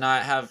wrong to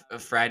not have a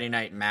Friday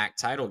night MAC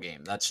title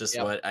game. That's just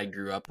what I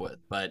grew up with.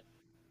 But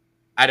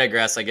I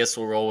digress. I guess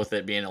we'll roll with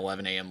it being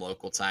 11 a.m.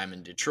 local time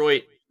in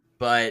Detroit.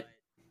 But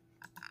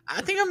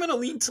I think I'm going to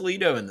lean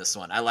Toledo in this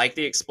one. I like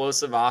the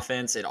explosive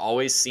offense. It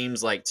always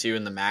seems like, too,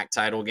 in the MAC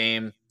title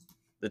game,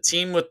 the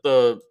team with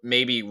the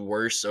maybe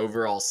worst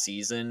overall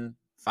season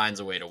finds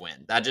a way to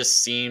win. That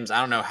just seems, I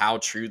don't know how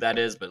true that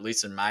is, but at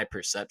least in my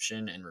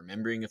perception and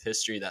remembering of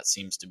history, that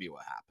seems to be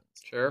what happens.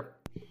 Sure.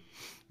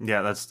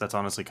 Yeah, that's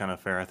honestly kind of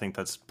fair. I think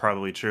that's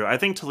probably true. I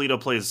think Toledo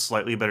plays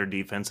slightly better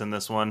defense in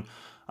this one,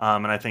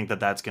 and I think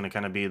that's going to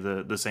kind of be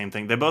the same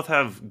thing. They both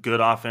have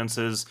good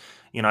offenses.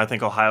 I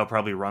think Ohio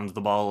probably runs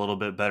the ball a little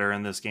bit better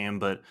in this game,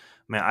 but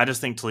man, I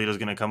just think Toledo's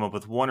going to come up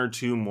with 1 or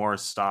 2 more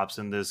stops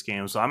in this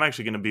game. So I'm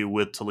actually going to be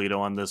with Toledo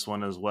on this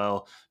one as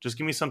well. Just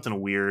give me something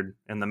weird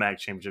in the MAC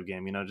championship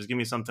game. Just give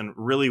me something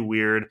really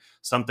weird,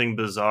 something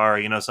bizarre,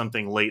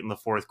 something late in the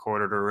fourth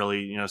quarter to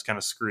really, just kind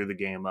of screw the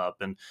game up.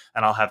 And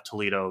I'll have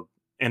Toledo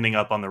ending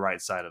up on the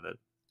right side of it.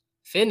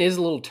 Finn is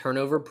a little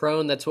turnover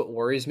prone. That's what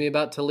worries me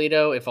about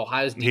Toledo. If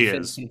Ohio's He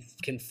defense is.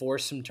 can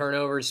force some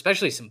turnovers,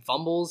 especially some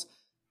fumbles,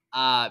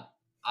 I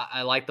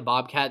like the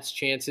Bobcats'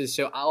 chances.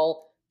 So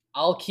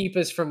I'll keep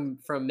us from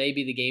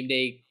maybe the game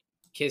day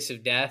kiss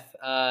of death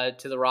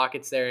to the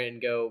Rockets there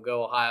and go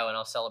Ohio, and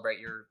I'll celebrate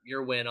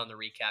your win on the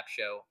recap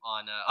show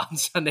on on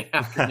Sunday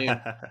afternoon.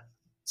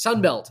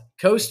 Sunbelt,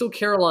 Coastal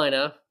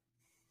Carolina,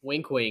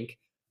 wink wink,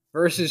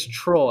 versus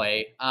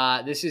Troy.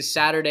 This is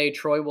Saturday.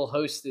 Troy will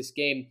host this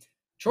game.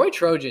 Troy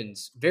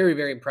Trojans, very,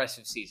 very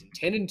impressive season.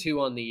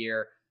 10-2 on the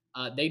year.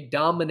 They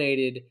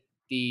dominated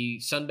the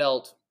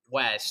Sunbelt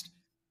West.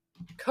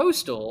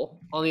 Coastal,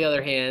 on the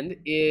other hand,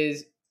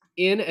 is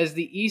in as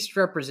the East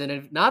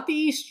representative, not the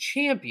East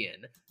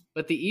champion,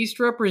 but the East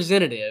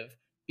representative,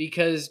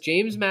 because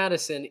James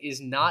Madison is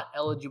not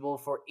eligible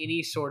for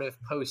any sort of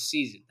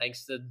postseason,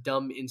 thanks to the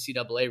dumb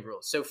NCAA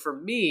rules. So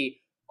for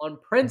me, on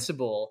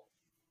principle,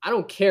 I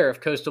don't care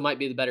if Coastal might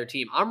be the better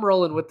team. I'm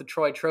rolling with the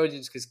Troy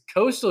Trojans because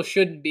Coastal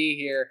shouldn't be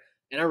here,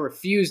 and I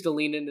refuse to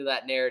lean into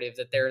that narrative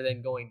that they're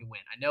then going to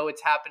win. I know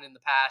it's happened in the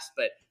past,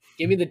 but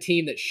give me the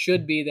team that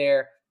should be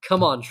there.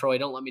 Come on, Troy,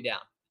 don't let me down.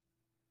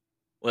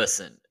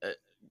 Listen,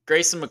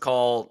 Grayson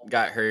McCall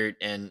got hurt,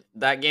 and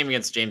that game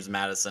against James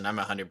Madison, I'm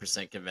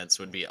 100% convinced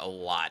would be a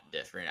lot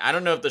different. I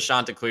don't know if the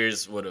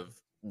Chanticleers would have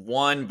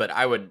won, but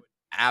I would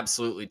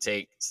absolutely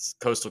take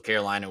Coastal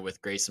Carolina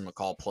with Grayson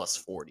McCall plus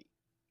 40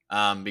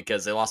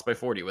 because they lost by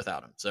 40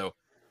 without him. So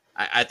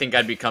I think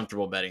I'd be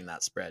comfortable betting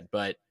that spread.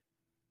 But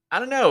I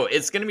don't know.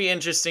 It's going to be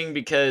interesting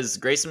because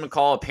Grayson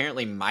McCall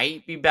apparently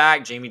might be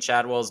back. Jamie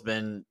Chadwell's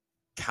been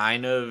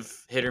kind of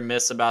hit or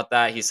miss about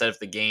that. He said if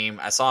the game,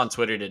 I saw on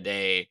Twitter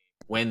today,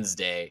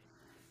 Wednesday,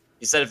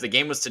 he said if the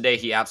game was today,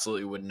 he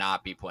absolutely would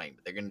not be playing.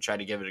 But they're going to try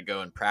to give it a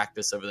go and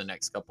practice over the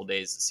next couple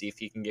days to see if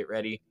he can get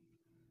ready.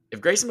 If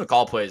Grayson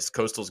McCall plays,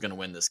 Coastal's going to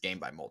win this game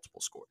by multiple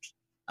scores.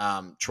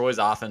 Troy's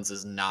offense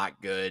is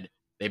not good.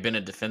 They've been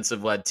a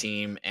defensive-led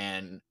team,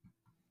 and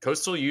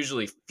Coastal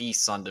usually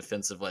feasts on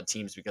defensive-led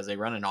teams because they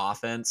run an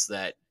offense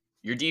that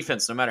your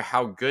defense, no matter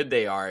how good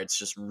they are, it's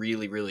just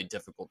really, really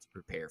difficult to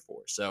prepare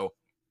for. So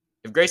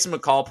if Grayson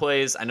McCall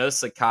plays, I know this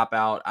is a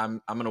cop-out.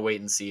 I'm going to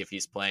wait and see if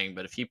he's playing.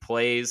 But if he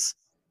plays,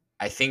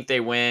 I think they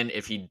win.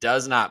 If he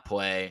does not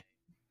play,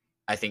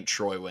 I think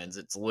Troy wins.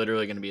 It's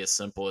literally going to be as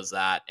simple as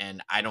that.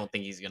 And I don't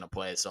think he's going to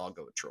play, so I'll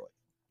go with Troy.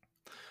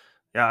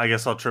 Yeah, I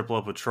guess I'll triple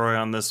up with Troy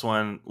on this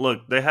one.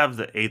 Look, they have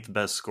the 8th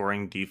best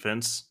scoring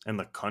defense in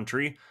the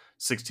country,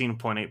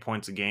 16.8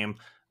 points a game.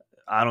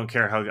 I don't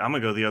care how I'm going to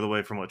go the other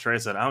way from what Trey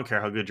said. I don't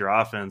care how good your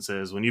offense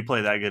is. When you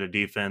play that good a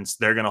defense,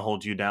 they're going to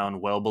hold you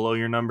down well below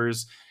your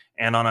numbers.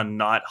 And on a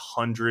not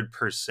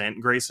 100%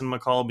 Grayson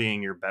McCall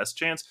being your best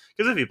chance,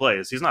 because if he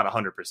plays, he's not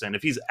 100%.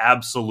 If he's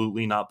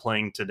absolutely not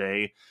playing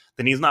today,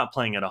 then he's not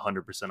playing at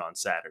 100% on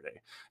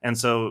Saturday. And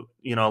so,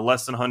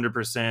 less than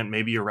 100%,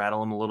 maybe you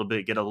rattle him a little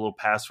bit, get a little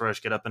pass rush,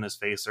 get up in his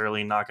face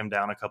early, knock him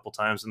down a couple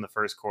times in the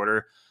first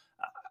quarter.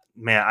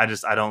 Man,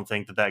 I don't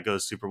think that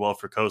goes super well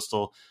for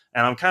Coastal.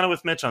 And I'm kind of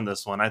with Mitch on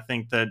this one. I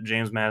think that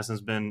James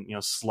Madison's been,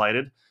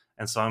 slighted.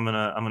 And so I'm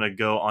gonna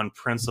go on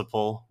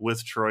principle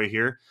with Troy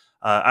here.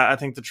 I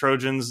think the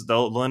Trojans,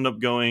 they'll end up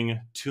going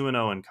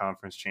 2-0 in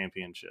conference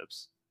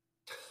championships.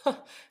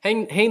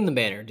 hang the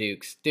banner,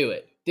 Dukes. Do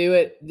it.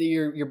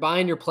 You're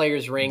buying your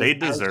players rings. They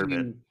deserve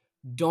it.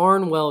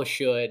 Darn well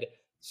should.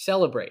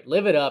 Celebrate.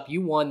 Live it up.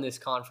 You won this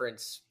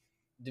conference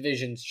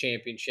divisions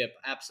championship.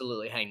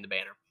 Absolutely hang the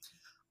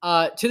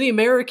banner. To the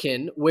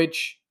American,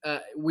 which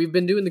we've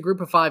been doing the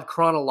group of 5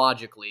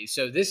 chronologically.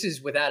 So this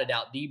is without a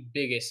doubt the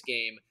biggest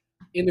game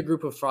in the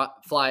group of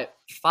 5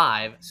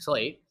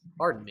 slate.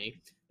 Pardon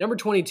me. Number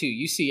 22,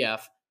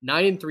 UCF,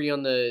 9-3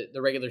 on the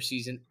regular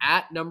season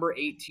at number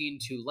 18,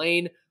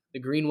 Tulane. The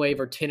Green Wave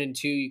are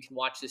 10-2. You can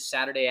watch this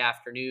Saturday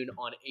afternoon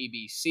on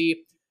ABC.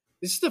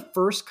 This is the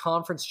first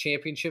conference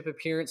championship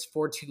appearance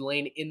for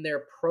Tulane in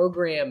their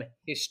program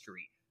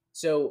history.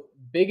 So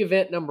big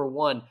event number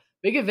 1.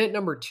 Big event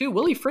number 2,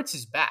 Willie Fritz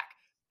is back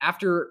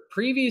after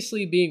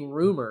previously being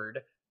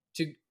rumored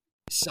to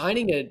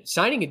signing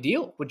a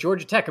deal with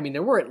Georgia Tech. I mean,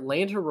 there were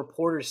Atlanta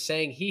reporters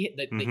saying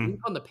the ink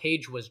on the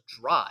page was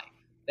dry,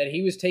 that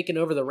he was taking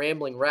over the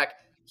Rambling Wreck.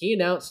 He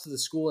announced to the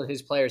school and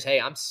his players, hey,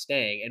 I'm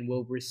staying and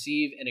will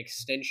receive an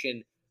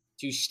extension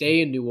to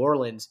stay in New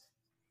Orleans.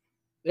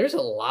 There's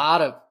a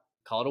lot of,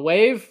 call it a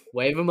wave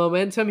of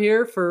momentum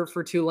here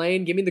for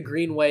Tulane. Give me the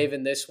Green Wave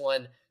in this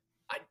one.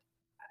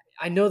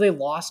 I know they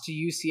lost to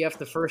UCF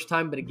the first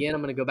time, but again,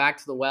 I'm going to go back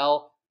to the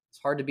well.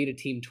 It's hard to beat a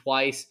team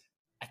twice.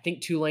 I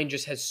think Tulane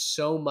just has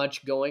so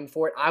much going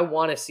for it. I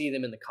want to see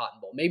them in the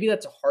Cotton Bowl. Maybe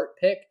that's a heart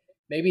pick.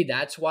 Maybe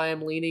that's why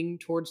I'm leaning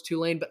towards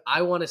Tulane, but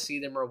I want to see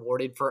them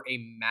rewarded for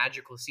a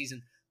magical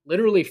season,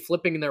 literally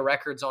flipping their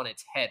records on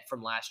its head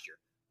from last year.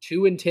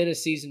 2-10 a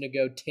season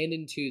ago,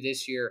 10-2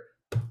 this year.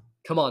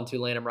 Come on,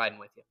 Tulane, I'm riding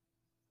with you.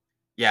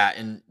 Yeah,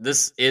 and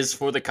this is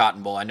for the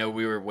Cotton Bowl. I know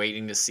we were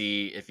waiting to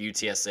see if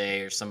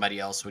UTSA or somebody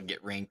else would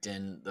get ranked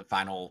in the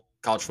final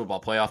college football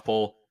playoff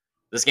poll.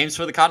 this game's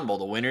for the Cotton Bowl.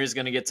 The winner is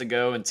going to get to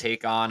go and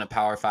take on a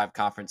Power 5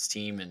 conference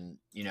team and,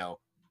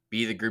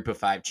 be the Group of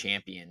 5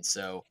 champion.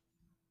 So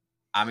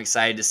I'm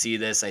excited to see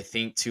this. I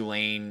think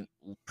Tulane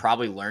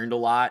probably learned a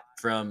lot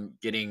from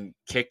getting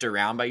kicked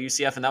around by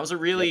UCF, and that was a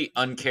really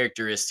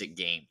uncharacteristic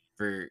game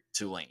for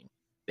Tulane.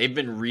 They've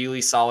been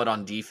really solid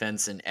on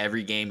defense in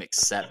every game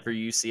except for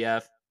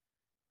UCF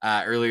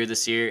earlier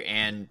this year.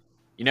 And,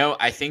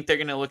 I think they're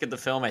going to look at the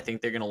film. I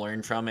think they're going to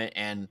learn from it.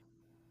 And,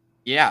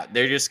 yeah,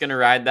 they're just going to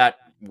ride that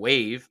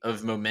wave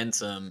of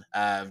momentum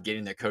of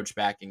getting their coach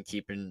back and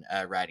keeping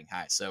riding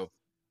high. So,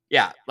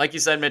 yeah, like you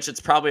said, Mitch,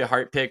 it's probably a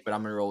heart pick, but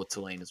I'm going to roll with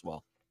Tulane as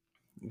well.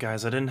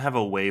 Guys, I didn't have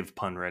a wave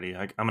pun ready.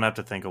 I'm going to have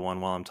to think of one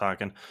while I'm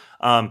talking.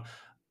 I'm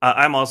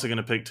also going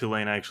to pick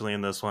Tulane actually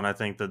in this one. I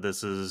think that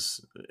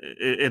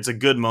it's a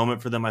good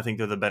moment for them. I think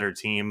they're the better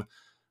team.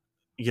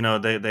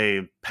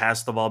 They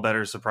pass the ball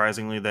better,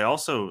 surprisingly. They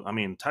also,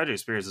 Tyjae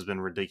Spears has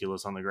been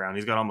ridiculous on the ground.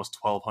 He's got almost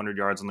 1,200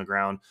 yards on the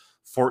ground,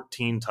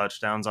 14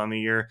 touchdowns on the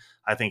year.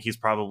 I think he's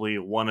probably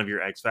one of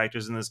your X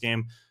factors in this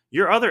game.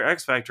 Your other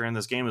X factor in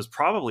this game is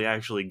probably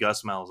actually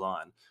Gus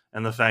Malzahn.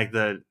 And the fact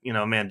that,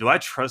 do I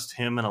trust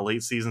him in a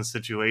late season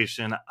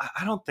situation?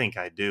 I don't think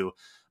I do.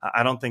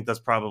 I don't think that's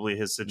probably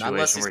his situation. Not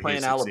unless he's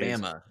playing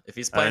Alabama. If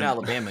he's playing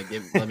Alabama,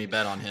 let me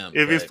bet on him.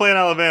 If he's playing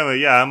Alabama,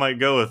 yeah, I might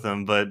go with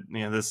him. But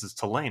this is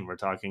Tulane we're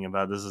talking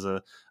about. This is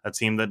a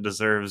team that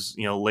deserves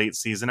late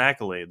season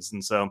accolades,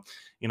 and so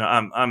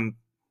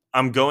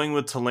I'm going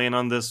with Tulane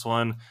on this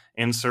one.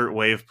 Insert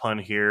wave pun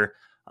here.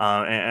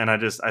 And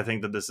I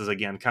think that this is,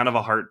 again, kind of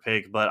a heart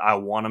pick, but I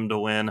want them to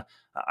win.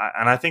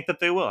 And I think that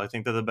they will. I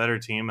think they're the better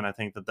team, and I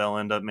think that they'll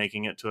end up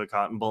making it to a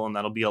Cotton Bowl, and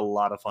that'll be a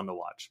lot of fun to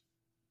watch.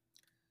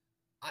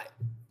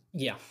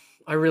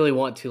 I really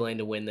want Tulane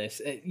to win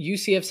this.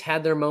 UCF's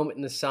had their moment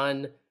in the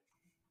sun.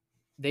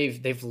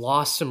 They've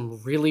lost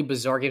some really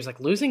bizarre games,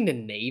 like losing to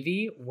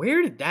Navy.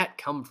 Where did that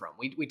come from?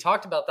 We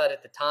talked about that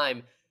at the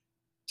time.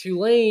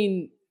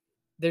 Tulane,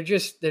 they're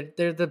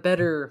the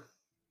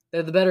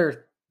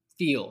better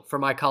feel for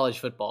my college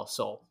football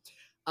soul.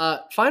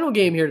 Final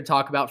game here to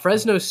talk about.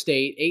 Fresno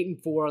State,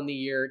 8-4 on the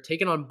year,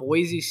 taking on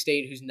Boise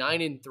State, who's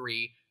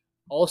 9-3.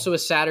 Also a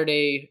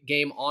Saturday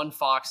game on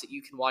Fox that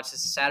you can watch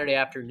this Saturday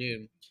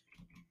afternoon.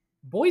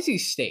 Boise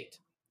State,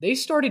 they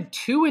started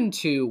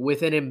 2-2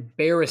 with an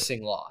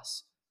embarrassing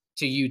loss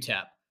to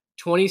UTEP,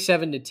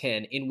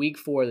 27-10 in week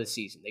 4 of the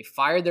season. They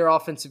fired their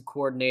offensive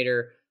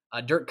coordinator.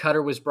 Dirk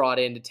Cutter was brought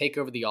in to take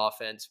over the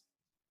offense.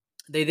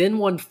 They then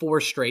won 4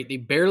 straight. They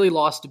barely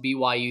lost to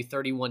BYU,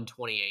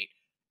 31-28.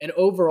 And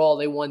overall,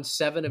 they won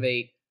 7 of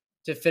 8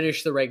 to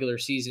finish the regular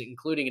season,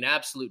 including an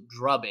absolute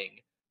drubbing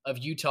of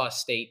Utah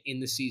State in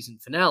the season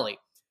finale.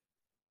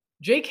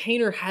 Jake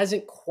Haener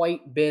hasn't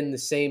quite been the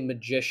same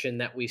magician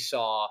that we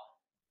saw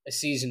a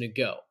season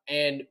ago.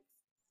 And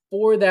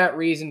for that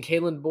reason,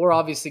 Kalen Bohr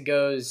obviously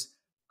goes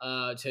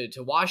to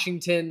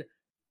Washington.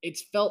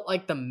 It's felt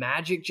like the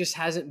magic just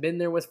hasn't been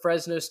there with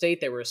Fresno State.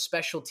 They were a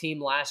special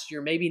team last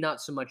year, maybe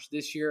not so much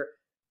this year.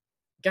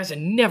 Guys, I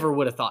never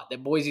would have thought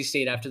that Boise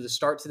State, after the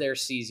start to their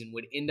season,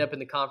 would end up in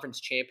the conference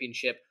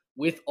championship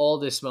with all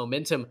this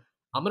momentum.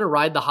 I'm going to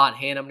ride the hot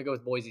hand. I'm going to go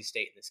with Boise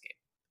State in this game.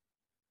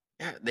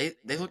 Yeah,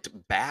 they looked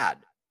bad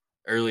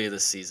earlier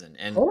this season.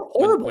 And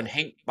when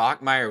Hank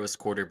Bachmeier was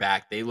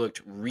quarterback, they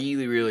looked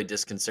really, really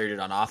disconcerted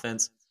on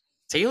offense.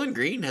 Taylon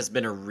Green has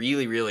been a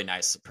really, really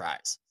nice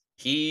surprise.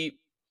 He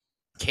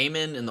came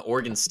in the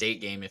Oregon State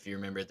game, if you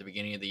remember, at the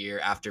beginning of the year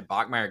after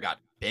Bachmeier got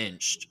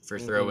benched for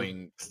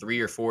throwing 3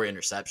 or 4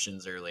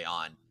 interceptions early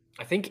on.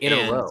 I think in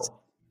a row.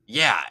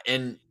 Yeah,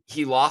 and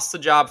he lost the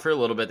job for a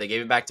little bit. They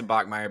gave it back to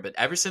Bachmeier, but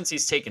ever since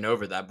he's taken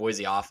over, that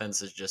Boise offense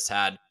has just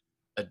had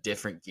a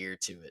different gear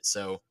to it.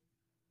 So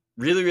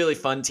really, really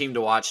fun team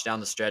to watch down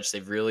the stretch.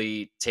 They've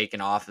really taken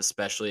off,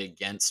 especially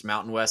against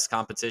Mountain West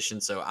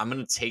competition. So I'm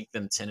going to take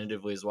them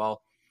tentatively as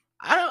well.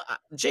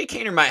 Jake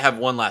Haener might have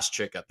one last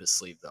trick up his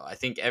sleeve, though. I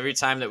think every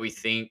time that we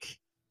think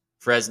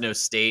Fresno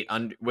State,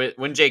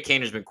 when Jake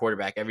Haener's been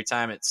quarterback, every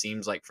time it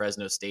seems like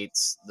Fresno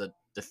State's the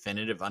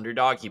definitive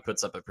underdog, he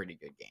puts up a pretty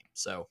good game.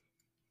 So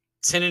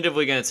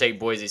tentatively going to take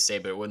Boise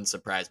State, but it wouldn't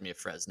surprise me if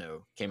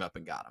Fresno came up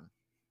and got him.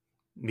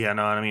 Yeah,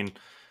 no, I mean,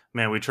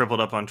 man, we tripled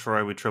up on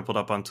Troy. We tripled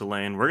up on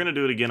Tulane. We're going to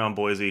do it again on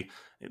Boise.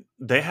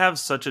 They have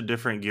such a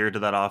different gear to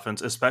that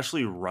offense,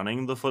 especially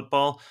running the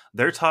football.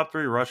 Their top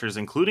 3 rushers,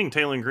 including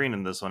Taylon Green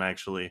in this one,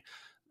 actually,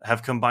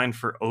 have combined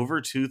for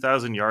over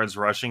 2,000 yards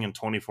rushing and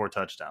 24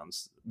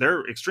 touchdowns.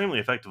 They're extremely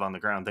effective on the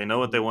ground. They know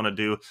what they want to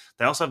do.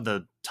 They also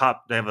have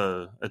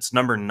it's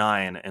number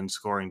 9 in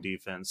scoring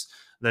defense.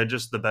 They're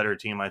just the better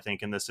team, I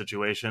think, in this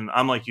situation.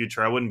 I'm like you,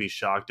 Trey. I wouldn't be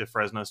shocked if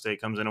Fresno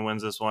State comes in and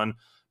wins this one.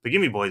 But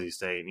give me Boise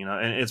State,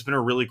 and it's been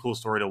a really cool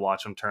story to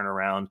watch them turn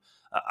around.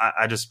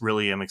 I just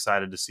really am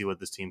excited to see what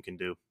this team can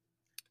do.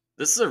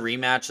 This is a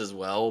rematch as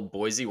well.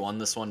 Boise won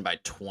this one by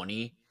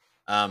 20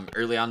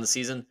 early on the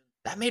season.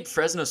 That made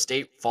Fresno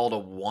State fall to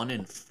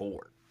 1-4.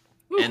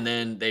 And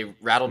then they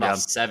rattled off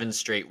 7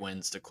 straight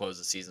wins to close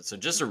the season. So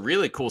just a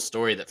really cool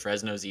story that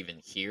Fresno's even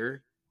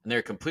here. And they're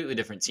a completely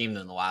different team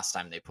than the last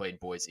time they played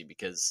Boise,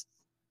 because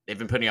they've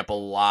been putting up a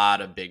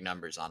lot of big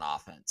numbers on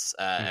offense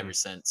ever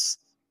since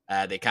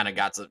they kind of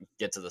got to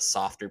get to the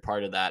softer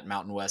part of that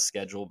Mountain West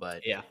schedule.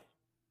 But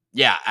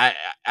yeah,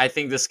 I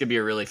think this could be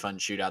a really fun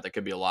shootout. There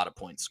could be a lot of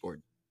points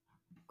scored.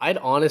 I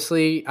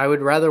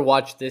would rather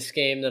watch this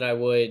game than I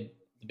would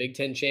the Big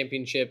Ten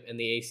championship and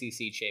the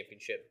ACC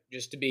championship.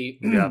 Just to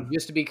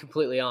be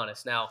completely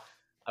honest. Now,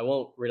 I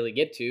won't really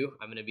get to.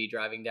 I'm going to be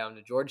driving down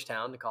to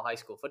Georgetown to call high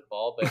school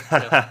football, but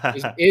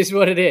it is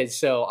what it is.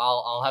 So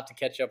I'll have to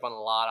catch up on a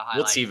lot of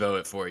highlights. We'll TiVo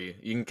it for you.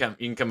 You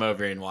can come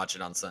over and watch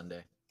it on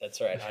Sunday. That's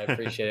right. I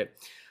appreciate it.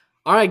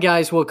 All right,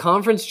 guys. Well,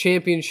 conference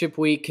championship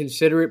week,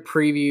 consider it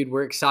previewed.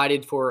 We're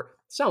excited for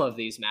some of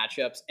these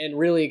matchups and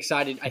really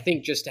excited, I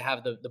think, just to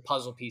have the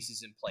puzzle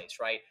pieces in place,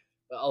 right?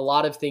 A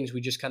lot of things we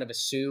just kind of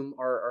assume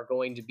are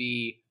going to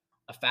be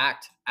a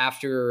fact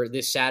after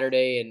this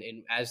Saturday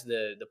and as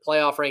the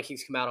playoff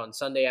rankings come out on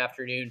Sunday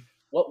afternoon.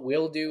 What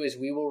we'll do is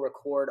we will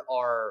record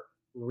our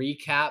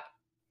recap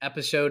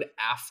episode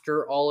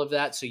after all of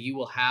that. So you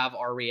will have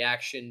our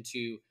reaction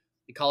to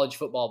the college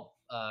football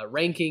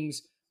rankings.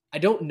 I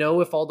don't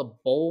know if all the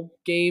bowl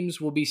games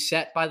will be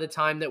set by the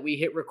time that we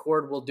hit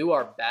record. We'll do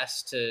our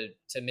best to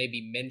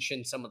maybe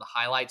mention some of the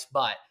highlights,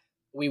 but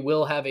we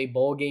will have a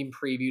bowl game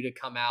preview to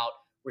come out.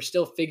 We're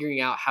still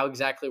figuring out how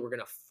exactly we're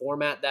going to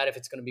format that, if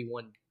it's going to be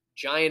one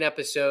giant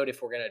episode,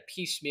 if we're going to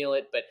piecemeal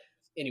it. But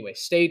anyway,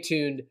 stay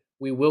tuned.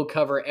 We will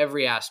cover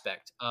every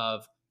aspect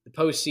of the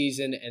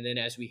postseason. And then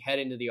as we head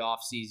into the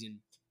offseason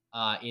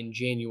in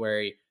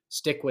January,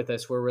 stick with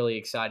us. We're really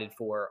excited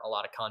for a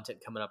lot of content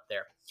coming up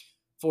there.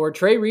 For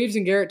Trey Reeves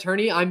and Garrett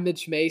Turney, I'm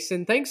Mitch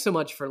Mason. Thanks so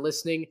much for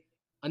listening.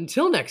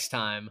 Until next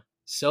time,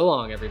 so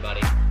long,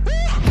 everybody.